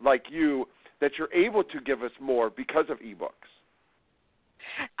like you, that you're able to give us more because of e-books.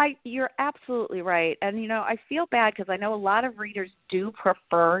 You're absolutely right. And, I feel bad because I know a lot of readers do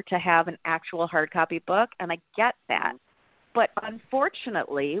prefer to have an actual hard copy book, and I get that. But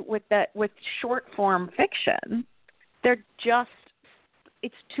unfortunately, with short form fiction,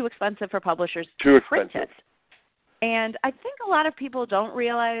 it's too expensive for publishers to print it. And I think a lot of people don't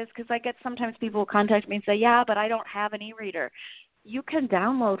realize, because I get sometimes people contact me and say, yeah, but I don't have an e-reader. You can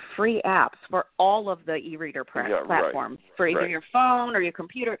download free apps for all of the e-reader platforms for either your phone or your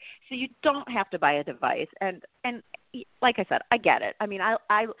computer, so you don't have to buy a device. And like I said, I get it. I mean,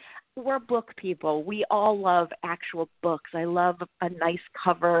 we're book people. We all love actual books. I love a nice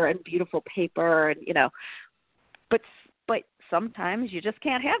cover and beautiful paper, and but sometimes you just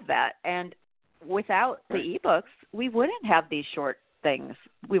can't have that. And without the e-books, we wouldn't have these short things.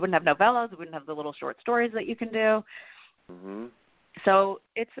 We wouldn't have novellas. We wouldn't have the little short stories that you can do. Mm-hmm. So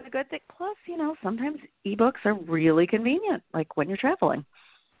it's a good thing. Plus, sometimes e-books are really convenient, like when you're traveling.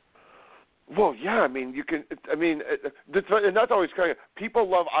 Well, yeah, I mean, you can. I mean, and that's always kind of. People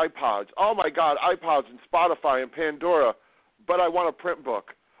love iPods. Oh my God, iPods and Spotify and Pandora, but I want a print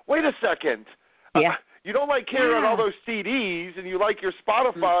book. Wait a second. Yeah. You don't like carrying all those CDs, and you like your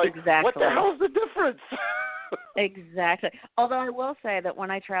Spotify. Exactly. What the hell's the difference? Exactly. Although I will say that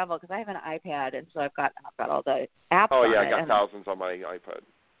when I travel, because I have an iPad, and so I've got all the apps. Oh yeah, on I got it, thousands on my iPad.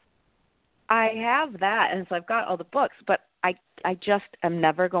 I have that, and so I've got all the books, but I just am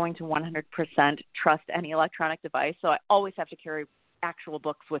never going to 100% trust any electronic device, so I always have to carry actual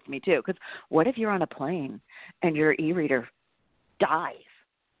books with me too. Because what if you're on a plane and your e-reader dies?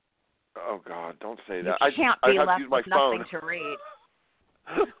 Oh God, don't say that. You can't be left with nothing to read.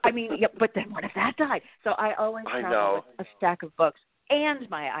 I mean, yeah, but then what if that died? So I always travel with a stack of books and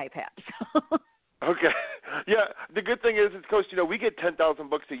my iPad. Okay. Yeah, the good thing is, it's because, we get 10,000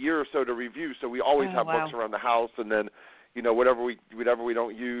 books a year or so to review, so we always have books around the house, and then, whatever we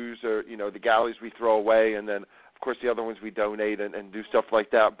don't use, or, the galleys we throw away, and then, of course, the other ones we donate and do stuff like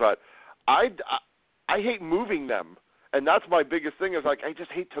that. But I hate moving them, and that's my biggest thing is, like, I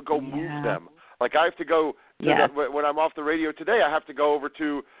just hate to go move them. Like, I have to go, when I'm off the radio today, I have to go over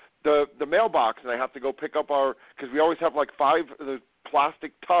to the mailbox, and I have to go pick up because we always have, like, 5 of the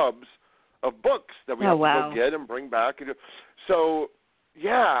plastic tubs of books that we have to go get and bring back. So,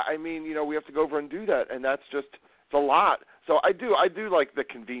 yeah, I mean, we have to go over and do that, and that's just, it's a lot. So I do like the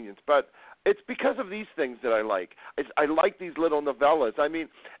convenience, but it's because of these things that I like. I like these little novellas. I mean,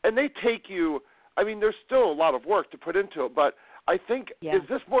 and they take you, I mean, there's still a lot of work to put into it, but I think, is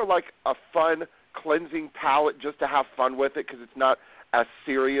this more like a fun, cleansing palette just to have fun with it because it's not as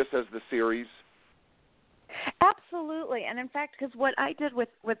serious as the series? Absolutely. And in fact, because what I did with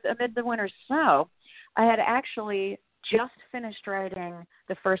Amid the Winter Snow, I had actually just finished writing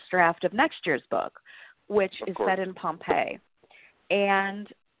the first draft of next year's book, which is set in Pompeii. And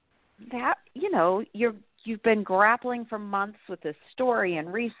that, you've been grappling for months with this story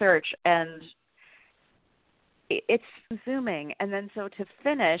and research, and it's consuming. And then so to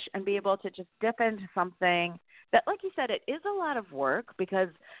finish and be able to just dip into something that, like you said, it is a lot of work, because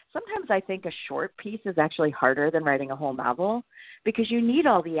sometimes I think a short piece is actually harder than writing a whole novel, because you need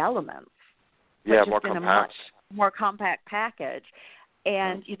all the elements. Yeah, more compact. In a much more compact package.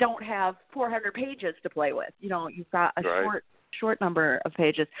 And you don't have 400 pages to play with. You've got a short short number of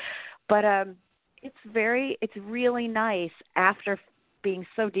pages. But it's really nice after being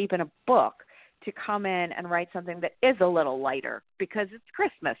so deep in a book to come in and write something that is a little lighter because it's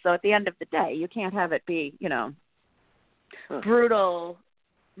Christmas. So at the end of the day, you can't have it be, brutal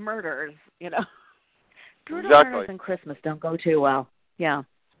murders, Brutal murders and Christmas don't go too well. Yeah.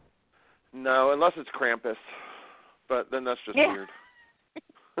 No, unless it's Krampus. But then that's just weird.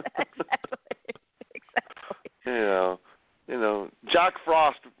 Exactly. Jack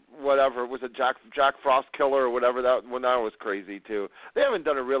Frost, whatever, was a Jack Frost Killer or whatever, that was crazy too. They haven't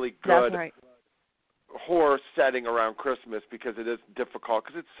done a really good horror setting around Christmas because it is difficult,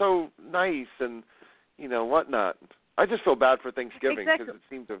 because it's so nice and, whatnot. I just feel bad for Thanksgiving because it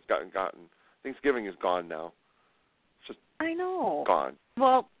seems to have gotten. Thanksgiving is gone now. It's just I know. Gone.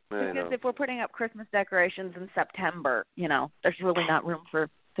 Well, because if we're putting up Christmas decorations in September, there's really not room for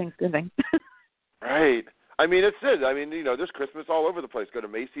Thanksgiving. Right. I mean, it's it. I mean, there's Christmas all over the place. Go to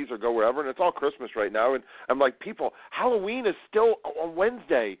Macy's or go wherever, and it's all Christmas right now. And I'm like, people, Halloween is still on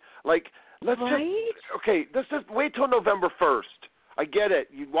Wednesday. Like, let's just wait till November 1st. I get it.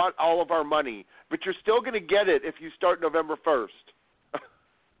 You want all of our money, but you're still going to get it if you start November 1st.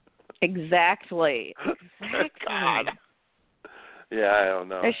 Exactly. God. Yeah, I don't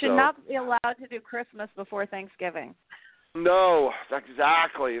know. They should not be allowed to do Christmas before Thanksgiving. No,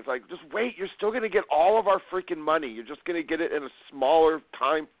 exactly. It's like, just wait. You're still going to get all of our freaking money. You're just going to get it in a smaller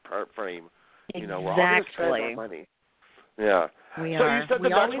time frame. Exactly. We're all going to spend our money. Yeah. We so are. You said the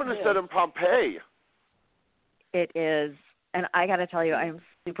next one is set in Pompeii. It is. And I got to tell you, I'm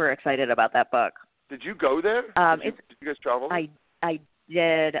super excited about that book. Did you go there? Did you guys travel? I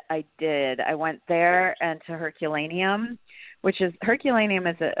did. I went there and to Herculaneum, Herculaneum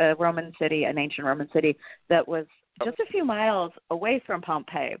is a Roman city, an ancient Roman city that was just a few miles away from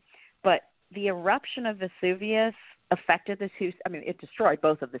Pompeii. But the eruption of Vesuvius affected the two. I mean, it destroyed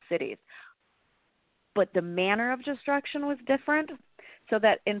both of the cities. But the manner of destruction was different. So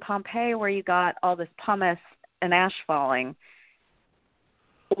that in Pompeii, where you got all this pumice and ash falling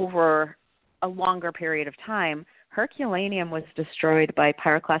over a longer period of time, Herculaneum was destroyed by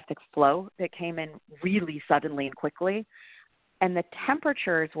pyroclastic flow that came in really suddenly and quickly. And the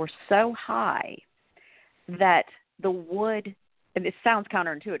temperatures were so high that the wood, and it sounds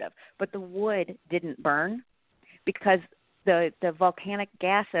counterintuitive, but the wood didn't burn because the volcanic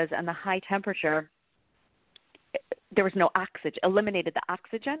gases and the high temperature, there was no oxygen, eliminated the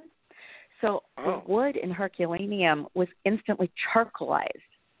oxygen. So the wood in Herculaneum was instantly charcoalized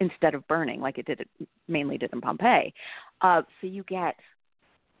instead of burning like it mainly did in Pompeii. So you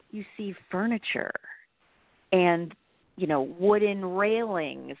see furniture and, wooden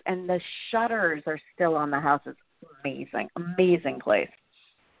railings, and the shutters are still on the house. It's amazing place.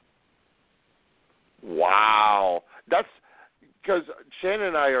 Wow. That's because Shannon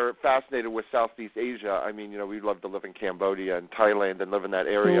and I are fascinated with Southeast Asia. I mean, we love to live in Cambodia and Thailand and live in that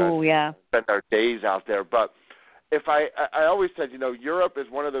area. Oh, yeah. Spend our days out there. But if I always said, Europe is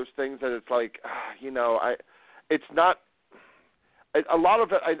one of those things that it's like, it's not. A lot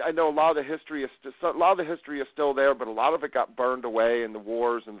of it, I know a lot of the history is still there, but a lot of it got burned away in the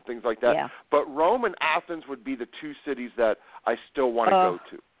wars and things like that. Yeah. But Rome and Athens would be the two cities that I still want to go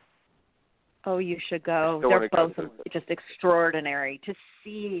to. Oh, you should go. They're both just extraordinary to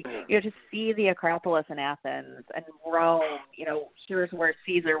see. To see the Acropolis in Athens and Rome. Here's where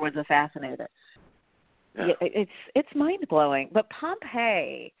Caesar was assassinated. Yeah. It's mind blowing. But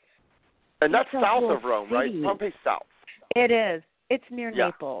Pompeii. And that's south of Rome, city. Right? Pompeii's south. It is. It's near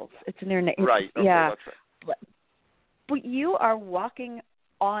Naples. It's near Naples. Right. Okay, yeah. That's right. But you are walking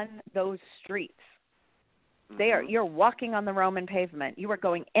on those streets. You're walking on the Roman pavement. You are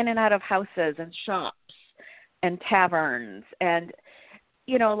going in and out of houses and shops and taverns. And,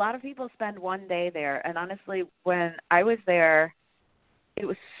 a lot of people spend one day there. And honestly, when I was there, it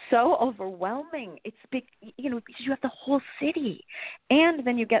was so overwhelming. It's big, because you have the whole city. And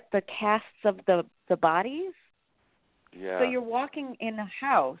then you get the casts of the bodies. Yeah. So you're walking in a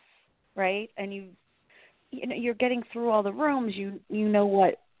house, right? And you're getting through all the rooms. You know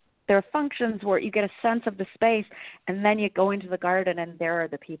what their functions were. You get a sense of the space, and then you go into the garden, and there are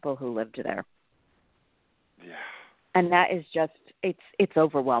the people who lived there. Yeah. And that is just it's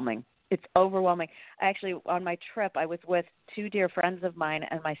overwhelming. It's overwhelming. Actually, on my trip, I was with two dear friends of mine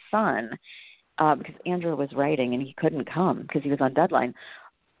and my son, because Andrew was writing and he couldn't come because he was on deadline.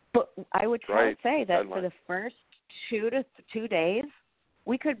 But I would try to say that for the first 2 days,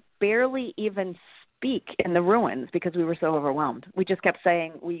 we could barely even speak in the ruins because we were so overwhelmed. We just kept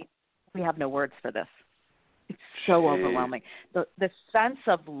saying, we have no words for this. It's so overwhelming. The sense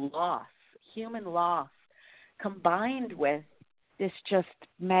of loss, human loss, combined with this just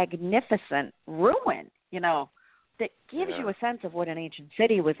magnificent ruin, that gives you a sense of what an ancient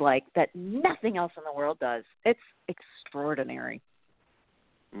city was like that nothing else in the world does. It's extraordinary.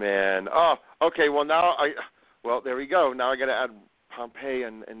 Man. Oh, okay. Well, there we go. Now I got to add Pompeii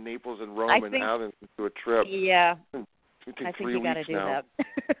and Naples and Rome and Athens to a trip. Yeah. I think you got to do now.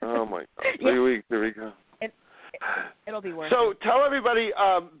 that. Oh, my God. 3 weeks. There we go. It'll be worth So it. tell everybody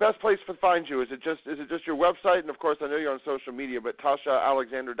best place to find you. Is it just your website? And, of course, I know you're on social media, but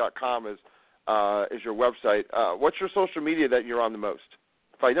TashaAlexander.com is your website. What's your social media that you're on the most?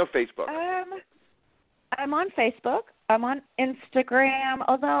 If I know Facebook. I'm on Facebook. I'm on Instagram,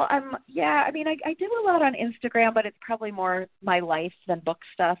 although I do a lot on Instagram, but it's probably more my life than book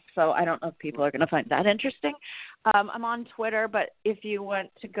stuff, so I don't know if people are going to find that interesting. I'm on Twitter, but if you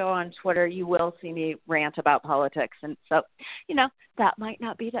want to go on Twitter, you will see me rant about politics, and so, that might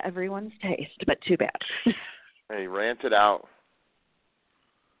not be to everyone's taste, but too bad. Hey, rant it out.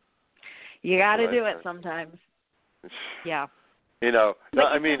 You got to do it sometimes. Yeah. It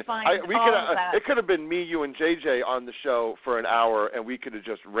could have been me, you, and JJ on the show for an hour, and we could have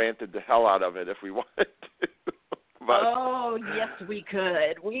just ranted the hell out of it if we wanted to. Oh, yes, we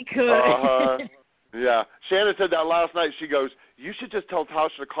could. We could. Yeah. Shannon said that last night. She goes, you should just tell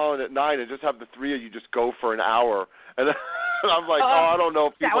Tasha to call in at 9 and just have the three of you just go for an hour. And I'm like, I don't know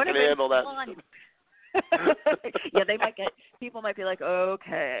if people can handle that. Yeah, people might be like,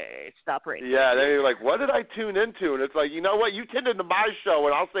 okay, stop right Yeah, they're like, what did I tune into? And it's like, you know what? You tuned into my show,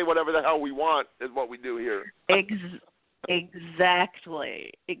 and I'll say whatever the hell we want is what we do here.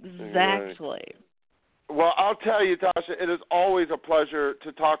 Exactly. Well, I'll tell you, Tasha, it is always a pleasure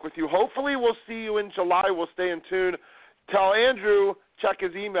to talk with you. Hopefully we'll see you in July. We'll stay in tune. Tell Andrew, check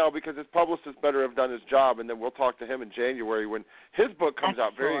his email because his publicist better have done his job, and then we'll talk to him in January when his book comes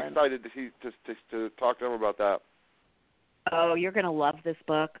out. Very excited to talk to him about that. Oh, you're going to love this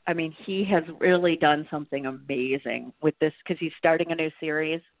book. I mean, he has really done something amazing with this because he's starting a new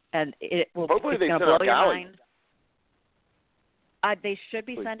series, and hopefully it's going to blow your mind. They should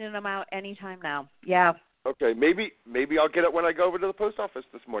be sending them out anytime now. Yeah. Okay, maybe I'll get it when I go over to the post office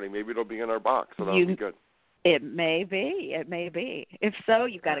this morning. Maybe it'll be in our box, so that'll be good. It may be. If so,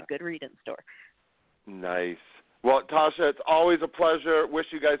 you've got a good read in store. Nice. Well, Tasha, it's always a pleasure. Wish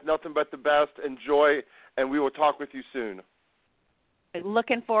you guys nothing but the best. Enjoy, and we will talk with you soon.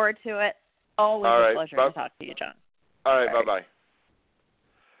 Looking forward to it. Always a pleasure to talk to you, John. All right, bye-bye.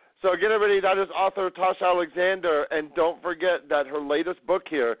 So again, everybody, that is author Tasha Alexander, and don't forget that her latest book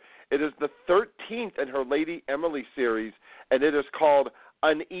here, it is the 13th in her Lady Emily series, and it is called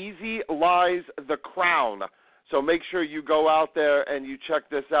Uneasy Lies the Crown. So make sure you go out there and you check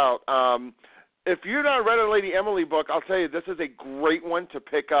this out. If you're not read a Lady Emily book, I'll tell you, this is a great one to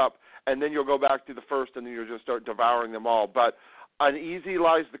pick up, and then you'll go back to the first, and then you'll just start devouring them all. But Uneasy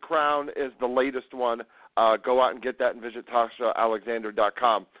Lies the Crown is the latest one. Go out and get that and visit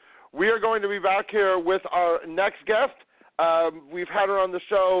TashaAlexander.com. We are going to be back here with our next guest. We've had her on the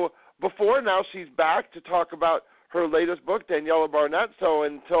show before. Now she's back to talk about her latest book, Daniela Barnett. So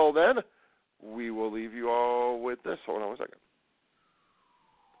until then, we will leave you all with this. Hold on one second.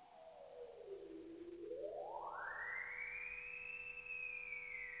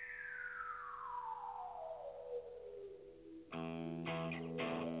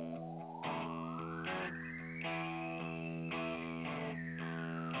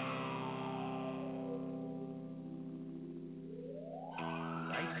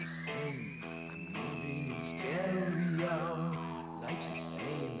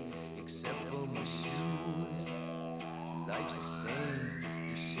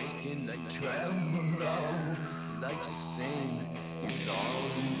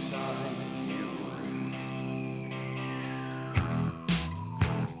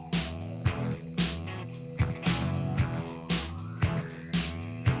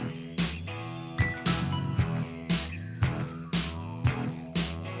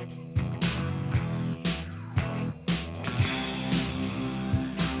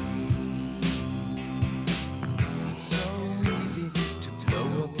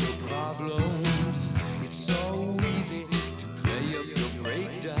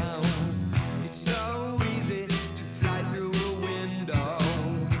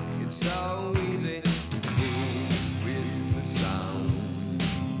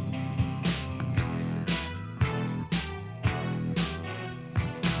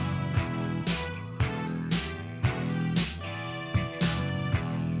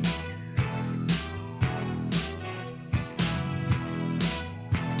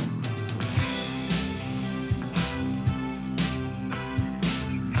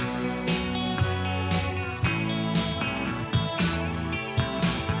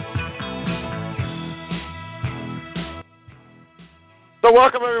 So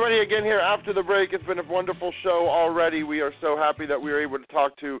welcome everybody again here after the break. It's been a wonderful show already. We are so happy that we were able to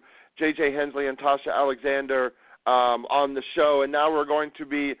talk to J.J. Hensley and Tasha Alexander on the show. And now we're going to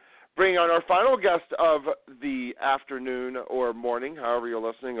be bringing on our final guest of the afternoon or morning, however you're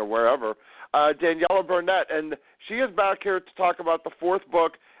listening or wherever, Daniela Burnett. And she is back here to talk about the fourth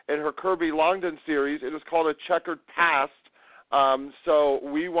book in her Kirby Longden series. It is called A Checkered Past. So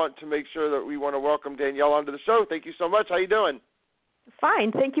we want to make sure that we want to welcome Daniela onto the show. Thank you so much. How you doing?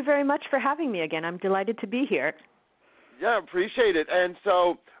 Fine. Thank you very much for having me again. I'm delighted to be here. Yeah, appreciate it. And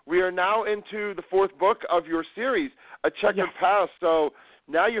so we are now into the fourth book of your series, A Checkered Past. So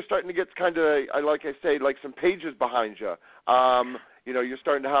now you're starting to get kind of, like I say, like some pages behind you. You're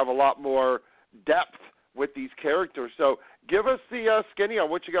starting to have a lot more depth with these characters. So give us the skinny on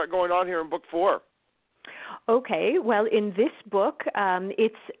what you got going on here in book 4. Okay, well, in this book,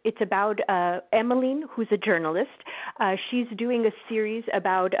 it's about Emmeline, who's a journalist. She's doing a series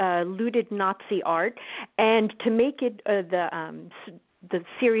about looted Nazi art, and to make it the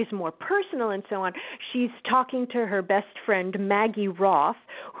series more personal and so on, she's talking to her best friend Maggie Roth,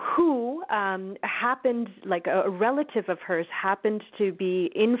 who happened, like a relative of hers, happened to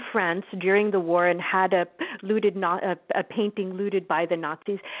be in France during the war and had a painting looted by the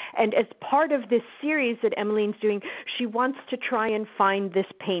Nazis. And as part of this series that Emmeline's doing, she wants to try and find this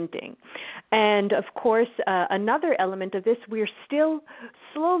painting. And of course, another element of this, we're still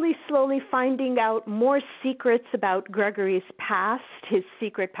slowly finding out more secrets about Gregory's past, his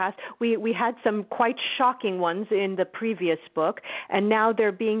secret past. We had some quite shocking ones in the previous book, and now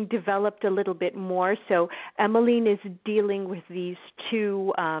they're being developed a little bit more. So Emmeline is dealing with these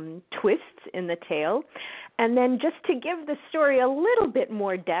two twists in the tale. And then just to give the story a little bit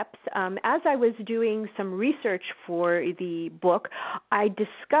more depth, as I was doing some research for the book, I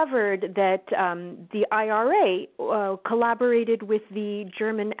discovered that the IRA collaborated with the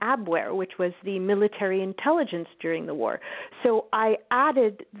German Abwehr, which was the military intelligence during the war. So I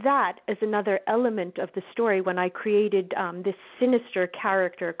added that as another element of the story when I created this sinister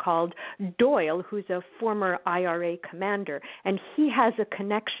character called Doyle, who's a former IRA commander, and he has a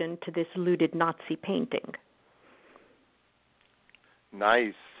connection to this looted Nazi painting.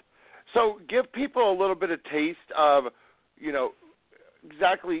 Nice. So give people a little bit of taste of,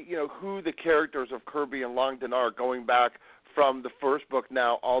 exactly, who the characters of Kirby and Longden are, going back from the first book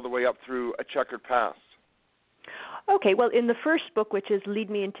now all the way up through A Checkered Past. Okay, well, in the first book, which is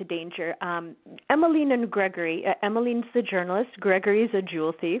Lead Me into Danger, Emmeline and Gregory, Emmeline's the journalist, Gregory's a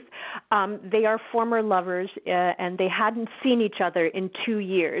jewel thief. They are former lovers, and they hadn't seen each other in 2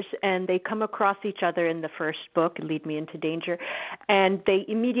 years, and they come across each other in the first book, Lead Me into Danger, and they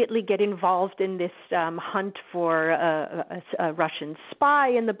immediately get involved in this hunt for a Russian spy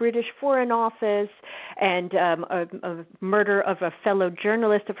in the British Foreign Office, and a murder of a fellow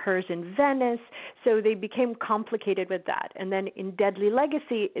journalist of hers in Venice. So they became complicated with that. And then in Deadly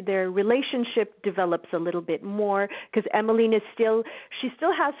Legacy, their relationship develops a little bit more because Emmeline still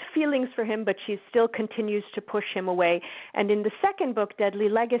has feelings for him, but she still continues to push him away. And in the second book, Deadly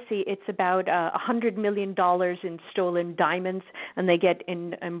Legacy, it's about $100 million in stolen diamonds, and they get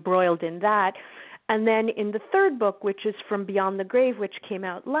embroiled in that. And then in the third book, which is From Beyond the Grave, which came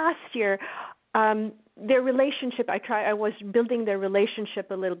out last year, their relationship, I was building their relationship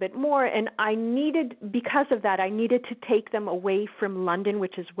a little bit more, and because of that, I needed to take them away from London,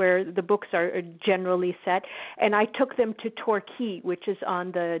 which is where the books are generally set, and I took them to Torquay, which is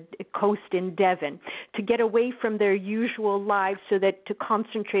on the coast in Devon, to get away from their usual lives so that to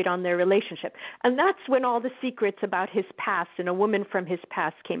concentrate on their relationship. And that's when all the secrets about his past and a woman from his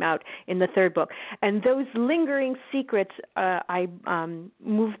past came out in the third book. And those lingering secrets, I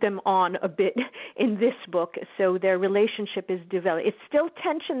moved them on a bit in this book, so their relationship is developed. It's still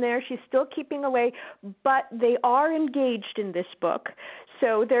tension there. She's still keeping away, but they are engaged in this book.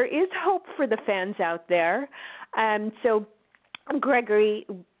 So there is hope for the fans out there. So Gregory,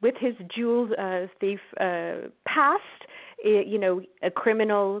 with his jewel thief past, a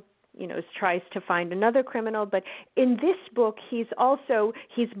criminal, tries to find another criminal. But in this book, he's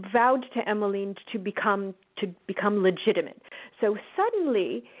vowed to Emmeline to become legitimate. So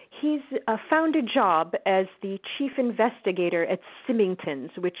suddenly, he's found a job as the chief investigator at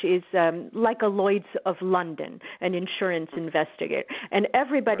Symington's, which is like a Lloyd's of London, an insurance investigator. And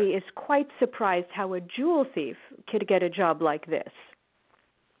everybody is quite surprised how a jewel thief could get a job like this.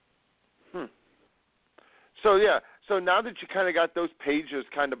 So now that you kind of got those pages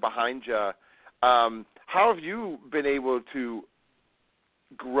kind of behind you, how have you been able to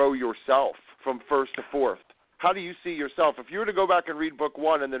grow yourself from first to fourth? How do you see yourself? If you were to go back and read book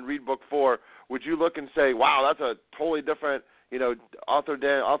 1 and then read book 4, would you look and say, wow, that's a totally different,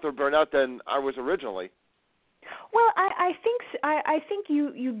 author Burnett than I was originally. Well, I think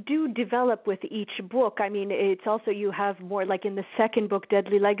you do develop with each book. I mean, it's also you have more, like in the second book,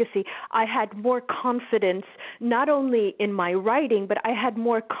 Deadly Legacy, I had more confidence not only in my writing, but I had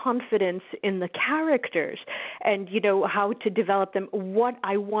more confidence in the characters and, how to develop them, what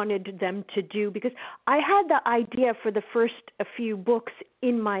I wanted them to do, because I had the idea for the first few books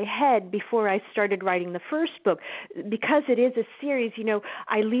in my head before I started writing the first book. Because it is a series,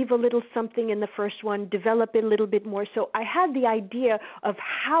 I leave a little something in the first one, develop it a little bit more. So I had the idea of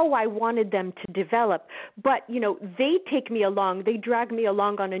how I wanted them to develop. But, they take me along, they drag me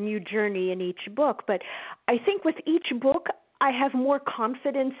along on a new journey in each book. But I think with each book, I have more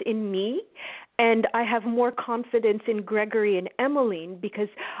confidence in me, and I have more confidence in Gregory and Emmeline, because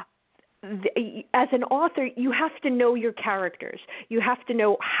as an author, you have to know your characters. You have to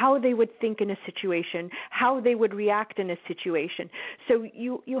know how they would think in a situation, how they would react in a situation. So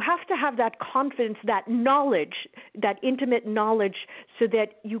you have to have that confidence, that knowledge, that intimate knowledge, so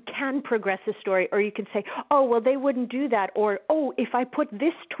that you can progress a story, or you can say, oh, well, they wouldn't do that, or, oh, if I put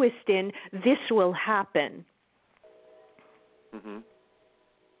this twist in, this will happen. Mm-hmm.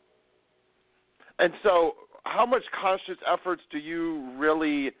 And so how much conscious efforts do you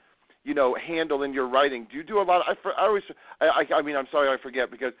really handle in your writing? Do you do a lot of, I'm sorry, I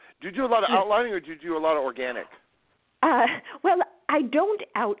forget, because do you do a lot of outlining, or do you do a lot of organic? Well, I don't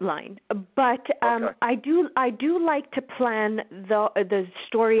outline, but Okay. I do like to plan the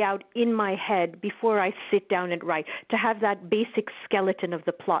story out in my head before I sit down and write, to have that basic skeleton of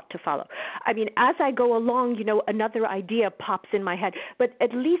the plot to follow. I mean, as I go along, another idea pops in my head, but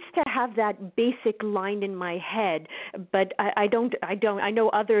at least to have that basic line in my head. But I don't. I know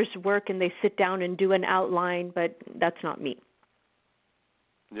others work and they sit down and do an outline, but that's not me.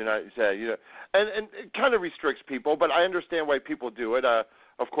 And it kind of restricts people, but I understand why people do it.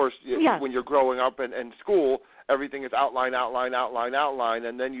 Of course, when you're growing up in school, everything is outline,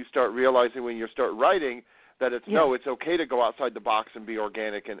 and then you start realizing when you start writing that it's okay to go outside the box and be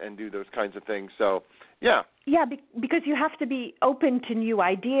organic and do those kinds of things. So, yeah. Yeah, because you have to be open to new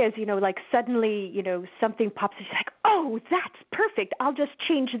ideas, like suddenly, something pops and you're like, oh, that's perfect. I'll just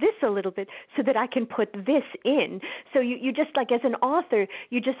change this a little bit so that I can put this in. So you just, like, as an author,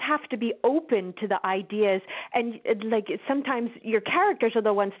 you just have to be open to the ideas. And, like, sometimes your characters are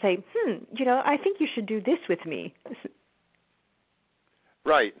the ones say, I think you should do this with me.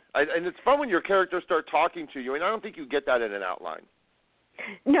 Right. And it's fun when your characters start talking to you, and I don't think you get that in an outline.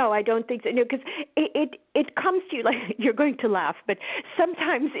 No, I don't think so. No, because it comes to you, like, you're going to laugh, but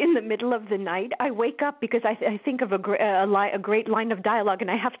sometimes in the middle of the night, I wake up because I think of a great line of dialogue, and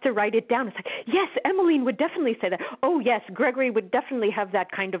I have to write it down. It's like, yes, Emmeline would definitely say that. Oh, yes, Gregory would definitely have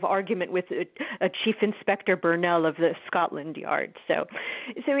that kind of argument with a Chief Inspector Burnell of the Scotland Yard. So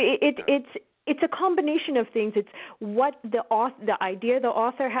it's a combination of things. It's what the idea the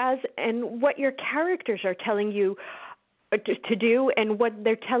author has, and what your characters are telling you to do, and what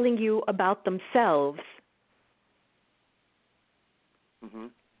they're telling you about themselves. Mm-hmm.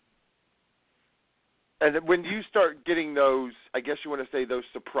 And when you start getting those, I guess you want to say those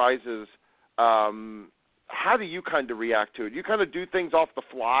surprises, how do you kind of react to it? Do you kind of do things off the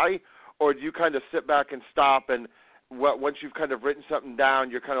fly, or do you kind of sit back and stop, and once you've kind of written something down,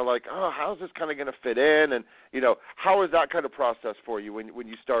 you're kind of like, oh, how's this kind of going to fit in? And, how is that kind of process for you when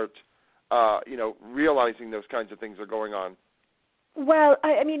you start realizing those kinds of things are going on? Well,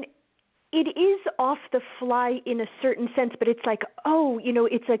 I mean, it is off the fly in a certain sense, but it's like,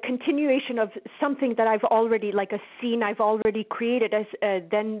 it's a continuation of something that I've already, like a scene I've already created. As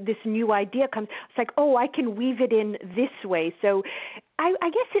then this new idea comes. It's like, I can weave it in this way. So I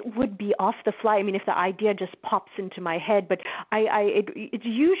guess it would be off the fly. I mean, if the idea just pops into my head, but it's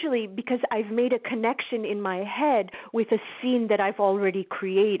usually because I've made a connection in my head with a scene that I've already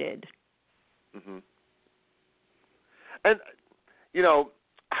created. Mm-hmm. And,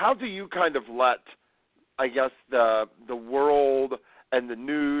 how do you kind of let, I guess, the world and the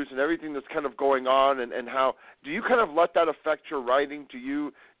news and everything that's kind of going on, and how do you kind of let that affect your writing? Do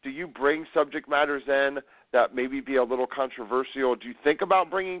you bring subject matters in that maybe be a little controversial? Do you think about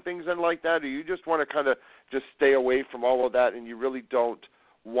bringing things in like that, or do you just want to kind of just stay away from all of that, and you really don't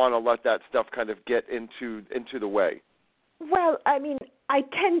want to let that stuff kind of get into the way? Well, I mean, I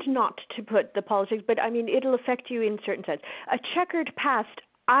tend not to put the politics, but I mean, it'll affect you in certain sense. A Checkered Past,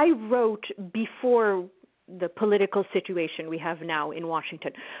 I wrote before the political situation we have now in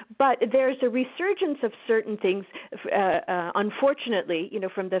Washington. But there's a resurgence of certain things, unfortunately,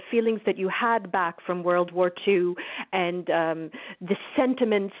 from the feelings that you had back from World War II, and the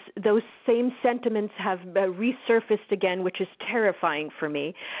sentiments, those same sentiments have resurfaced again, which is terrifying for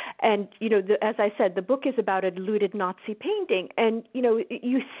me. And, as I said, the book is about a looted Nazi painting. And,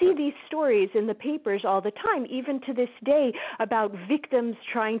 you see these stories in the papers all the time, even to this day, about victims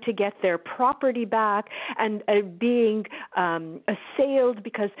trying to get their property back and being assailed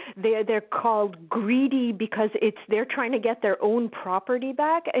because they're called greedy because they're trying to get their own property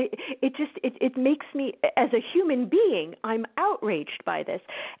back. It makes me, as a human being, I'm outraged by this,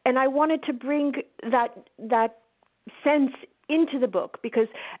 and I wanted to bring that sense into the book because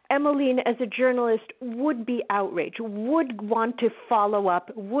Emmeline, as a journalist, would be outraged, would want to follow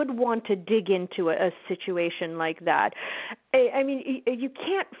up, would want to dig into a situation like that. I mean, you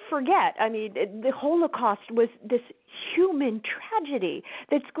can't forget. I mean, the Holocaust was this human tragedy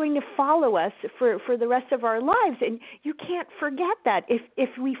that's going to follow us for the rest of our lives, and you can't forget that. If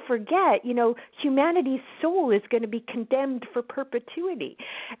we forget, humanity's soul is going to be condemned for perpetuity.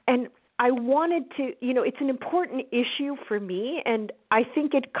 And I wanted to, it's an important issue for me, and I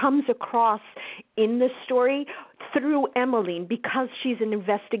think it comes across in the story through Emmeline because she's an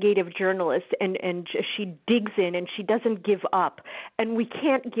investigative journalist and she digs in and she doesn't give up. And we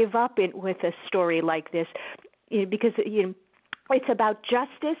can't give up with a story like this because it's about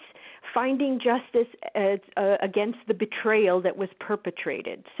justice, finding justice against the betrayal that was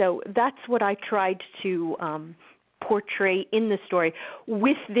perpetrated. So that's what I tried to portray in the story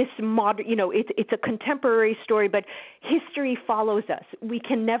with this modern, it's a contemporary story, but history follows us. We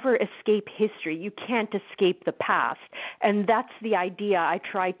can never escape history. You can't escape the past. And that's the idea I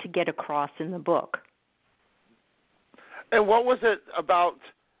tried to get across in the book. And what was it about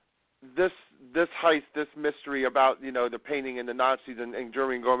this heist, this mystery about, the painting and the Nazis and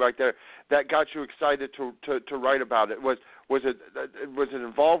Germany going back there that got you excited to write about it? Was it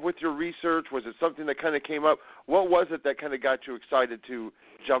involved with your research? Was it something that kind of came up? What was it that kind of got you excited to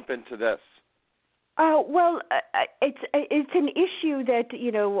jump into this? Well, it's an issue that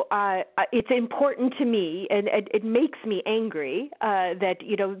it's important to me, and it makes me angry that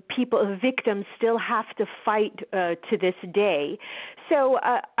victims still have to fight to this day. So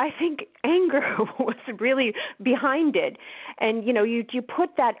I think anger was really behind it, and you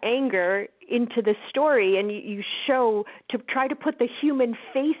put that anger into the story, and you show to try to put the human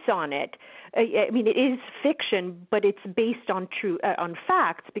face on it. I mean, it is fiction, but it's based on on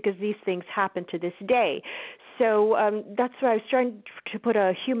facts because these things happen to this day. So that's why I was trying to put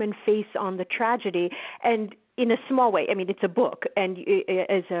a human face on the tragedy, and in a small way. I mean, it's a book, and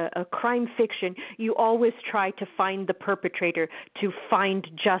as a crime fiction, you always try to find the perpetrator, to find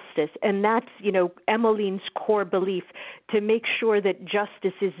justice, and that's Emmeline's core belief, to make sure that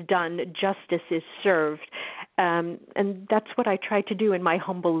justice is done, justice is served. And that's what I try to do in my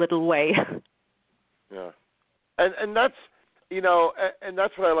humble little way. Yeah, and that's and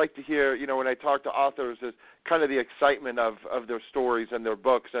that's what I like to hear. When I talk to authors, is kind of the excitement of their stories and their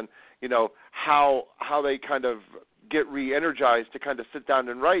books, and how they kind of get re-energized to kind of sit down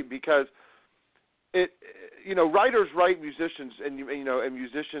and write, because writers write, musicians and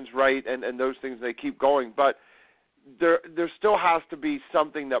musicians write, and those things, they keep going, but there still has to be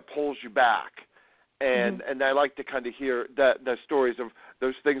something that pulls you back. And and I like to kind of hear the stories of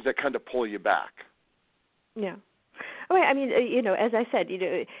those things that kind of pull you back. Yeah. I mean, as I said,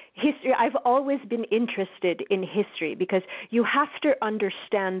 history, I've always been interested in history because you have to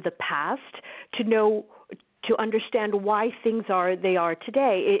understand the past to understand why things are they are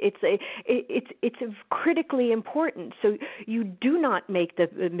today. It's critically important. So you do not make the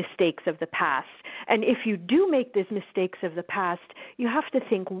mistakes of the past. And if you do make these mistakes of the past, you have to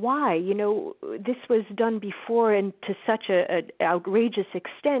think why. This was done before and to such an outrageous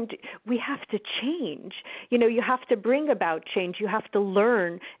extent. We have to change. You have to bring about change. You have to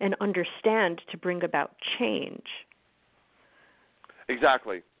learn and understand to bring about change.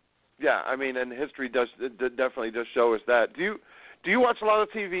 Exactly. Yeah, I mean, and history definitely does show us that. Do you watch a lot of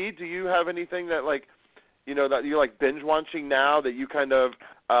TV? Do you have anything that that you're binge watching now that you kind of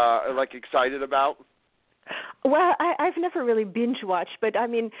are excited about? Well, I've never really binge watched, but I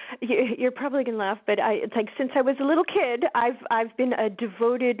mean, you're probably gonna laugh, but it's since I was a little kid, I've been a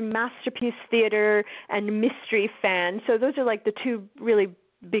devoted Masterpiece Theater and mystery fan. So those are the two really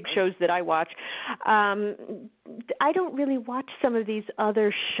big shows that I watch. I don't really watch some of these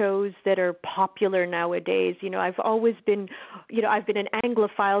other shows that are popular nowadays. I've always been, I've been an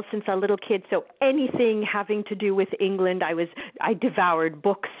Anglophile since a little kid, so anything having to do with England, I devoured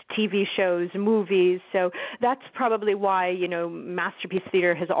books, TV shows, movies. So that's probably why, Masterpiece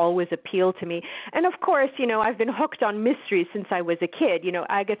Theater has always appealed to me. And of course, I've been hooked on mysteries since I was a kid.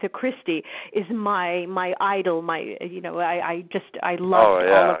 Agatha Christie is my idol. I love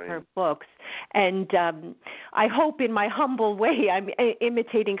all of her books. And I hope in my humble way I'm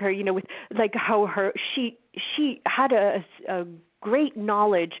imitating her, with like how she had a great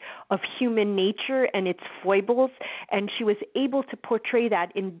knowledge of human nature and its foibles, and she was able to portray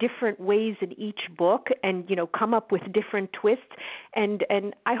that in different ways in each book and, come up with different twists. And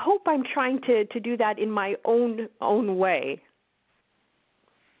I hope I'm trying to do that in my own way.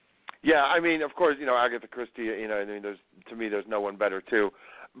 Yeah, I mean, of course, Agatha Christie, there's no one better too.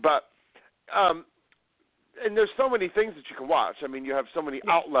 But and there's so many things that you can watch. I mean, you have so many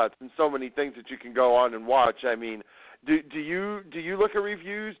outlets and so many things that you can go on and watch. I mean, do you look at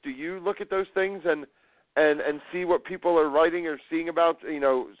reviews? Do you look at those things and see what people are writing or seeing about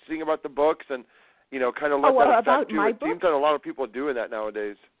the books and kind of let that affect you? It seems that a lot of people are doing that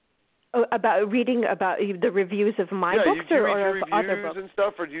nowadays. About reading about the reviews of my books or of reviews other books and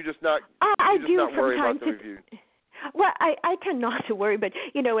stuff, or do you just not? I do not worry from time about the reviews? Well, I tend not to worry, but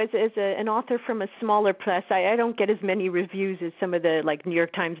as an author from a smaller press, I don't get as many reviews as some of the New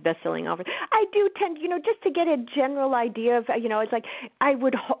York Times bestselling authors. I do tend, just to get a general idea of, it's like I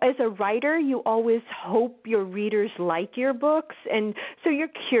would, as a writer, you always hope your readers like your books, and so you're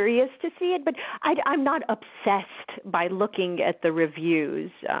curious to see it. But I'm not obsessed by looking at the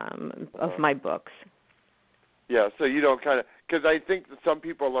reviews of my books. Yeah, so you don't because I think that some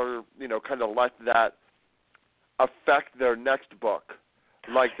people are, kind of let that affect their next book.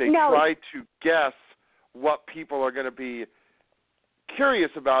 Like they try to guess what people are going to be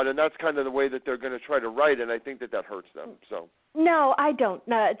curious about, and that's kind of the way that they're going to try to write, and I think that hurts them. So no, I don't.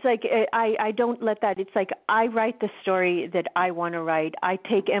 No, it's like I don't let that. It's like I write the story that I want to write. I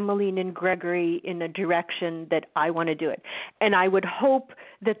take Emmeline and Gregory in a direction that I want to do it, and I would hope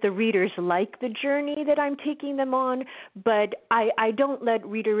that the readers like the journey that I'm taking them on. But I don't let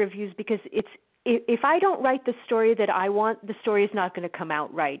reader reviews because if I don't write the story that I want, the story is not going to come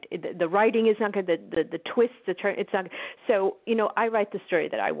out right. The writing is not going to, the twists, the turn, it's not. So, I write the story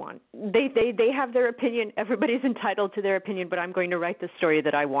that I want. They have their opinion. Everybody's entitled to their opinion, but I'm going to write the story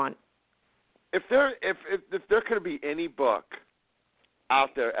that I want. If there could be any book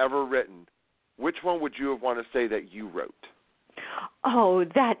out there ever written, which one would you want to say that you wrote? Oh,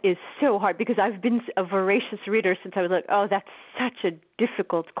 that is so hard because I've been a voracious reader since I was like, oh, that's such a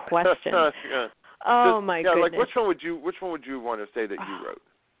difficult question. Yeah. Oh my goodness. Like which one would you want to say that you wrote?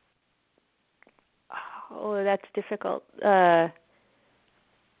 Oh, that's difficult. I'm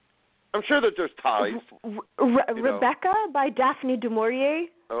sure that there's ties. Rebecca by Daphne du Maurier.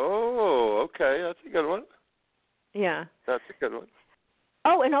 Oh, okay, that's a good one. Yeah, that's a good one.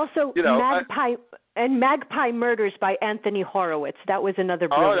 Oh, and also Magpie Murders by Anthony Horowitz. That was another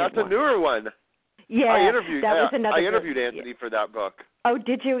brilliant one. Oh, that's a newer one. Yeah, I interviewed another Anthony for that book. Oh,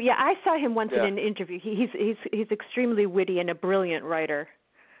 did you? Yeah, I saw him once in an interview. He's extremely witty and a brilliant writer.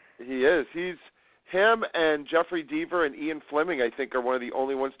 He is. Him and Jeffrey Deaver and Ian Fleming, I think, are one of the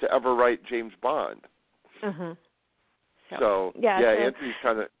only ones to ever write James Bond. Uh-huh. So Anthony's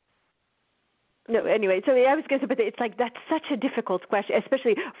kind of. No, anyway, so I was going to say, but it's like that's such a difficult question,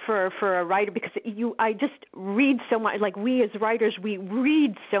 especially for a writer, because I just read so much. Like we as writers, we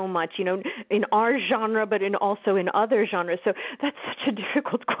read so much, in our genre, but also in other genres. So that's such a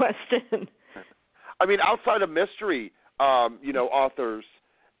difficult question. I mean, outside of mystery, authors,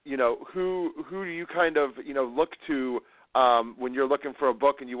 who do you kind of look to when you're looking for a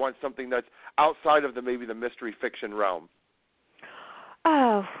book and you want something that's outside of maybe the mystery fiction realm?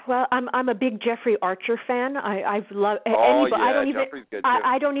 Oh, well, I'm a big Jeffrey Archer fan. I've loved Jeffrey's good too.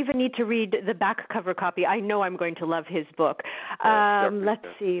 I don't even need to read the back cover copy. I know I'm going to love his book. Let's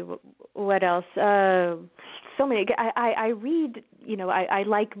see what else. So many. I read. I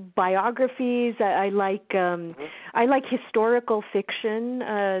like biographies. I like historical fiction.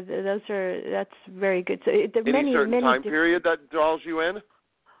 That's very good. So any certain time period that draws you in?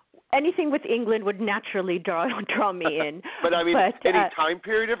 Anything with England would naturally draw me in. But I mean, any time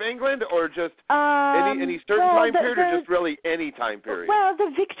period of England, or just any certain time period, or just really any time period? Well,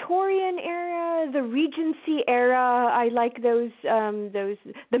 the Victorian era, the Regency era, I like those the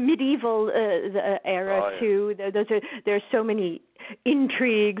medieval era too. There's so many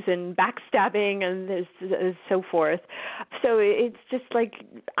intrigues and backstabbing and so forth. So it's just like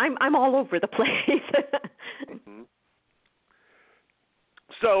I'm all over the place.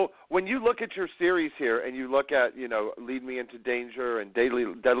 So when you look at your series here and you look at, Lead Me Into Danger and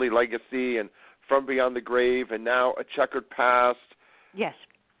Deadly Legacy and From Beyond the Grave and now A Checkered Past. Yes.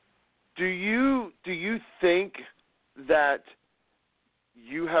 Do you think that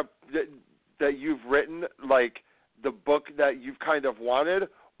you have that you've written like the book that you've kind of wanted,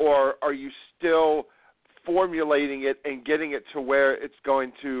 or are you still formulating it and getting it to where it's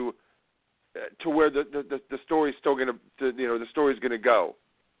going to where the story's still going to the story's going to go?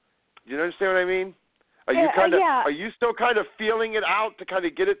 Do you understand what I mean? Are you yeah. Are you still kind of feeling it out to kind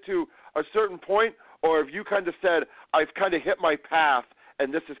of get it to a certain point, or have you kind of said I've kind of hit my path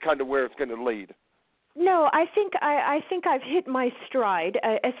and this is kind of where it's going to lead? No, I think I've hit my stride,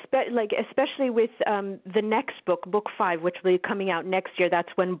 especially with the next book, Book 5, which will be coming out next year. That's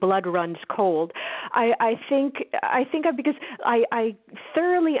When Blood Runs Cold. I think because I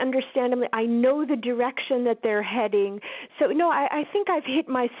thoroughly understand them. I know the direction that they're heading. So no, I think I've hit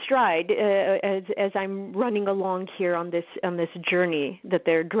my stride as I'm running along here on this journey that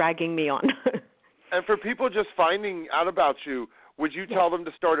they're dragging me on. And for people just finding out about you, would you tell them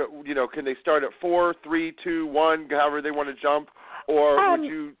to start at, can they start at 4, 3, 2, 1, however they want to jump, or would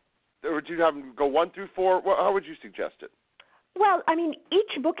you have them go 1 through 4? How would you suggest it? Well, I mean,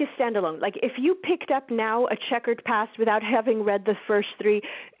 each book is standalone. Like if you picked up now A Checkered Past without having read the first 3,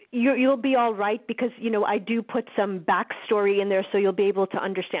 you'll be all right because, I do put some backstory in there so you'll be able to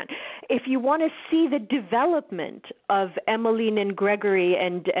understand. If you want to see the development of Emmeline and Gregory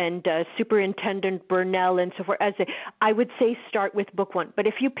and Superintendent Burnell and so forth, I would say start with book 1. But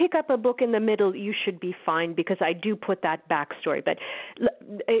if you pick up a book in the middle, you should be fine because I do put that backstory. But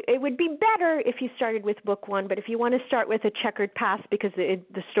it would be better if you started with book 1. But if you want to start with A Checkered Past because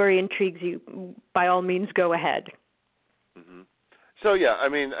the story intrigues you, by all means, go ahead. Mm-hmm. So, yeah, I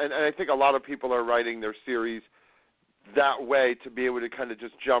mean, and I think a lot of people are writing their series that way to be able to kind of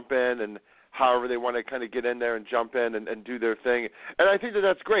just jump in and however they want to kind of get in there and jump in and do their thing. And I think that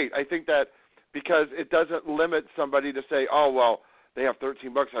that's great. I think that because it doesn't limit somebody to say, oh, well, they have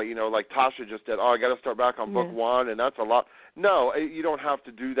 13 books, like Tasha just did. Oh, I got to start back on book 1, and that's a lot. No, you don't have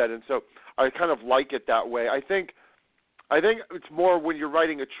to do that. And so I kind of like it that way. I think it's more when you're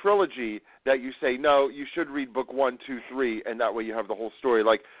writing a trilogy that you say, no, you should read book 1, 2, 3, and that way you have the whole story.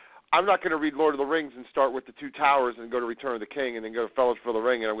 Like, I'm not going to read Lord of the Rings and start with the 2 Towers and go to Return of the King and then go to Fellowship of the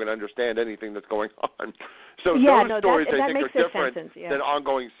Ring and I'm going to understand anything that's going on. So those stories I think are different than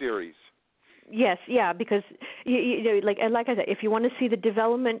ongoing series. Yes, yeah, because like I said, if you want to see the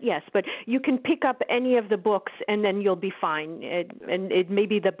development, yes, but you can pick up any of the books and then you'll be fine. And it may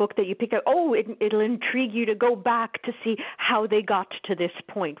be the book that you pick up. Oh, it'll intrigue you to go back to see how they got to this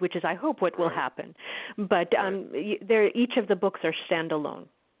point, which is, I hope, what will happen. But each of the books are standalone.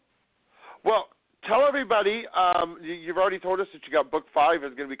 Well, tell everybody, you've already told us that you got book 5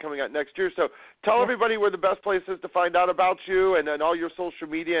 is going to be coming out next year. So tell everybody where the best place is to find out about you and all your social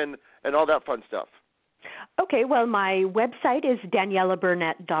media and all that fun stuff. Okay, well, my website is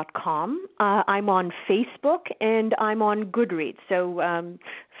DanielaBurnett.com. I'm on Facebook and I'm on Goodreads. So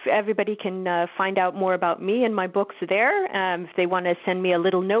everybody can find out more about me and my books there. If they want to send me a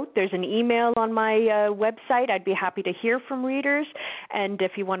little note, there's an email on my website. I'd be happy to hear from readers. And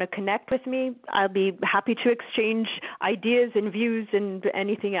if you want to connect with me, I'll be happy to exchange ideas and views and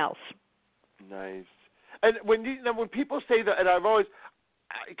anything else. Nice. And when people say that, and I've always,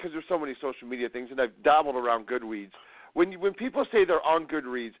 because there's so many social media things, and I've dabbled around Goodreads. When people say they're on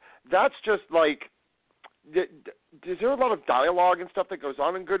Goodreads, that's just like, is there a lot of dialogue and stuff that goes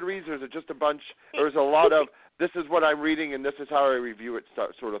on in Goodreads, or is it just a bunch, or is it a lot of, this is what I'm reading and this is how I review it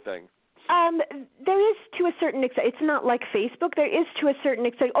sort of thing? There is to a certain extent. It's not like Facebook. There is to a certain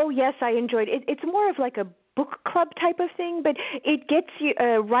extent. Oh, yes, I enjoyed it. It's more of like a book club type of thing, but it gets you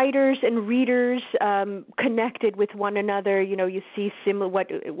writers and readers connected with one another. You see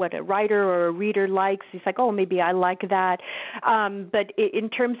what a writer or a reader likes. It's like, oh, maybe I like that. But in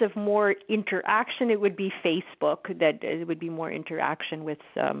terms of more interaction, it would be Facebook. That it would be more interaction with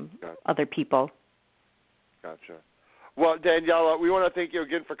other people. Gotcha. Well, Daniela, we want to thank you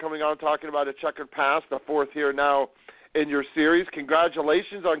again for coming on talking about A Checkered Past, the 4th here now in your series.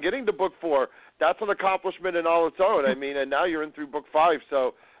 Congratulations on getting to book 4. That's an accomplishment in all its own. I mean, and now you're in through book 5,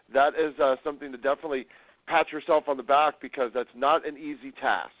 so that is something to definitely pat yourself on the back because that's not an easy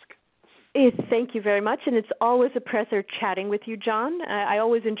task. Thank you very much, and it's always a pleasure chatting with you, John. I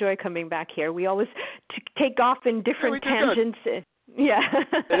always enjoy coming back here. We always take off in different tangents. Yeah.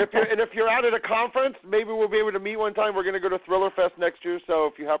 and if you're out at a conference, maybe we'll be able to meet one time. We're going to go to Thriller Fest next year, so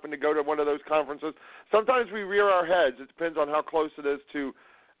if you happen to go to one of those conferences, sometimes we rear our heads. It depends on how close it is to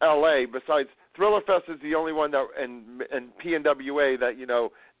L.A. Besides Thriller Fest is the only one that, and PNWA that,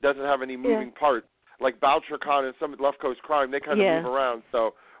 doesn't have any moving parts. Like BoucherCon and some Left Coast Crime, they kind of move around.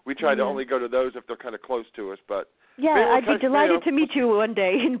 So we try to only go to those if they're kind of close to us. But I'd be delighted to meet you one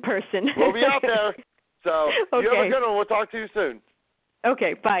day in person. We'll be out there. So you have a good one. We'll talk to you soon.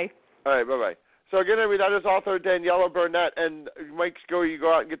 Okay, bye. All right, bye-bye. So again, that is author Daniela Burnett, and you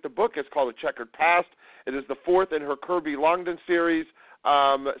go out and get the book. It's called A Checkered Past. It is the fourth in her Kirby Longden series.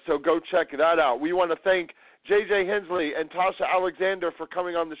 So go check that out. We want to thank J.J. Hensley and Tasha Alexander for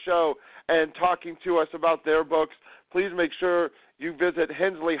coming on the show and talking to us about their books. Please make sure you visit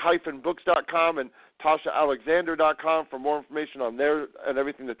hensley-books.com and tashaalexander.com for more information on their and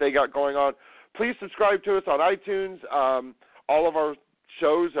everything that they got going on. Please subscribe to us on iTunes. All of our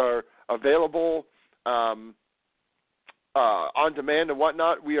shows are available on demand and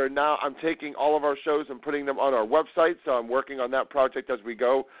whatnot. I'm taking all of our shows and putting them on our website, so I'm working on that project as we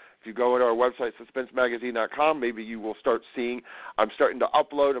go. If you go to our website, suspensemagazine.com, maybe you will start seeing I'm starting to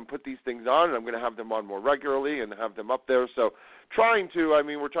upload and put these things on, and I'm going to have them on more regularly and have them up there. So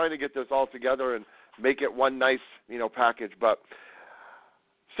we're trying to get this all together and make it one nice, package.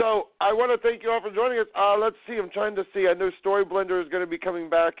 So I want to thank you all for joining us. Let's see. I'm trying to see. I know Story Blender is going to be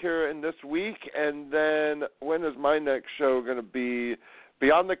coming back here in this week, and then when is my next show going to be?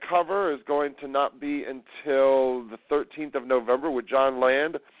 Beyond the Cover is going to not be until the 13th of November with John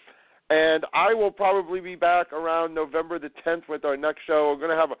Land. And I will probably be back around November the 10th with our next show. We're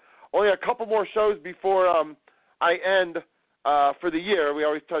going to have only a couple more shows before I end for the year. We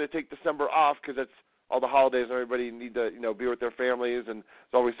always try to take December off because it's all the holidays and everybody need to be with their families, and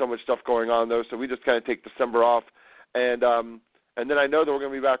there's always so much stuff going on though. So we just kind of take December off, and then I know that we're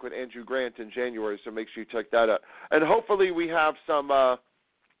going to be back with Andrew Grant in January. So make sure you check that out, and hopefully we have some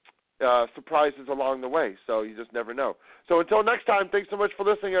surprises along the way. So you just never know. So until next time, thanks so much for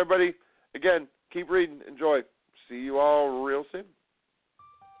listening, everybody. Again, keep reading. Enjoy. See you all real soon.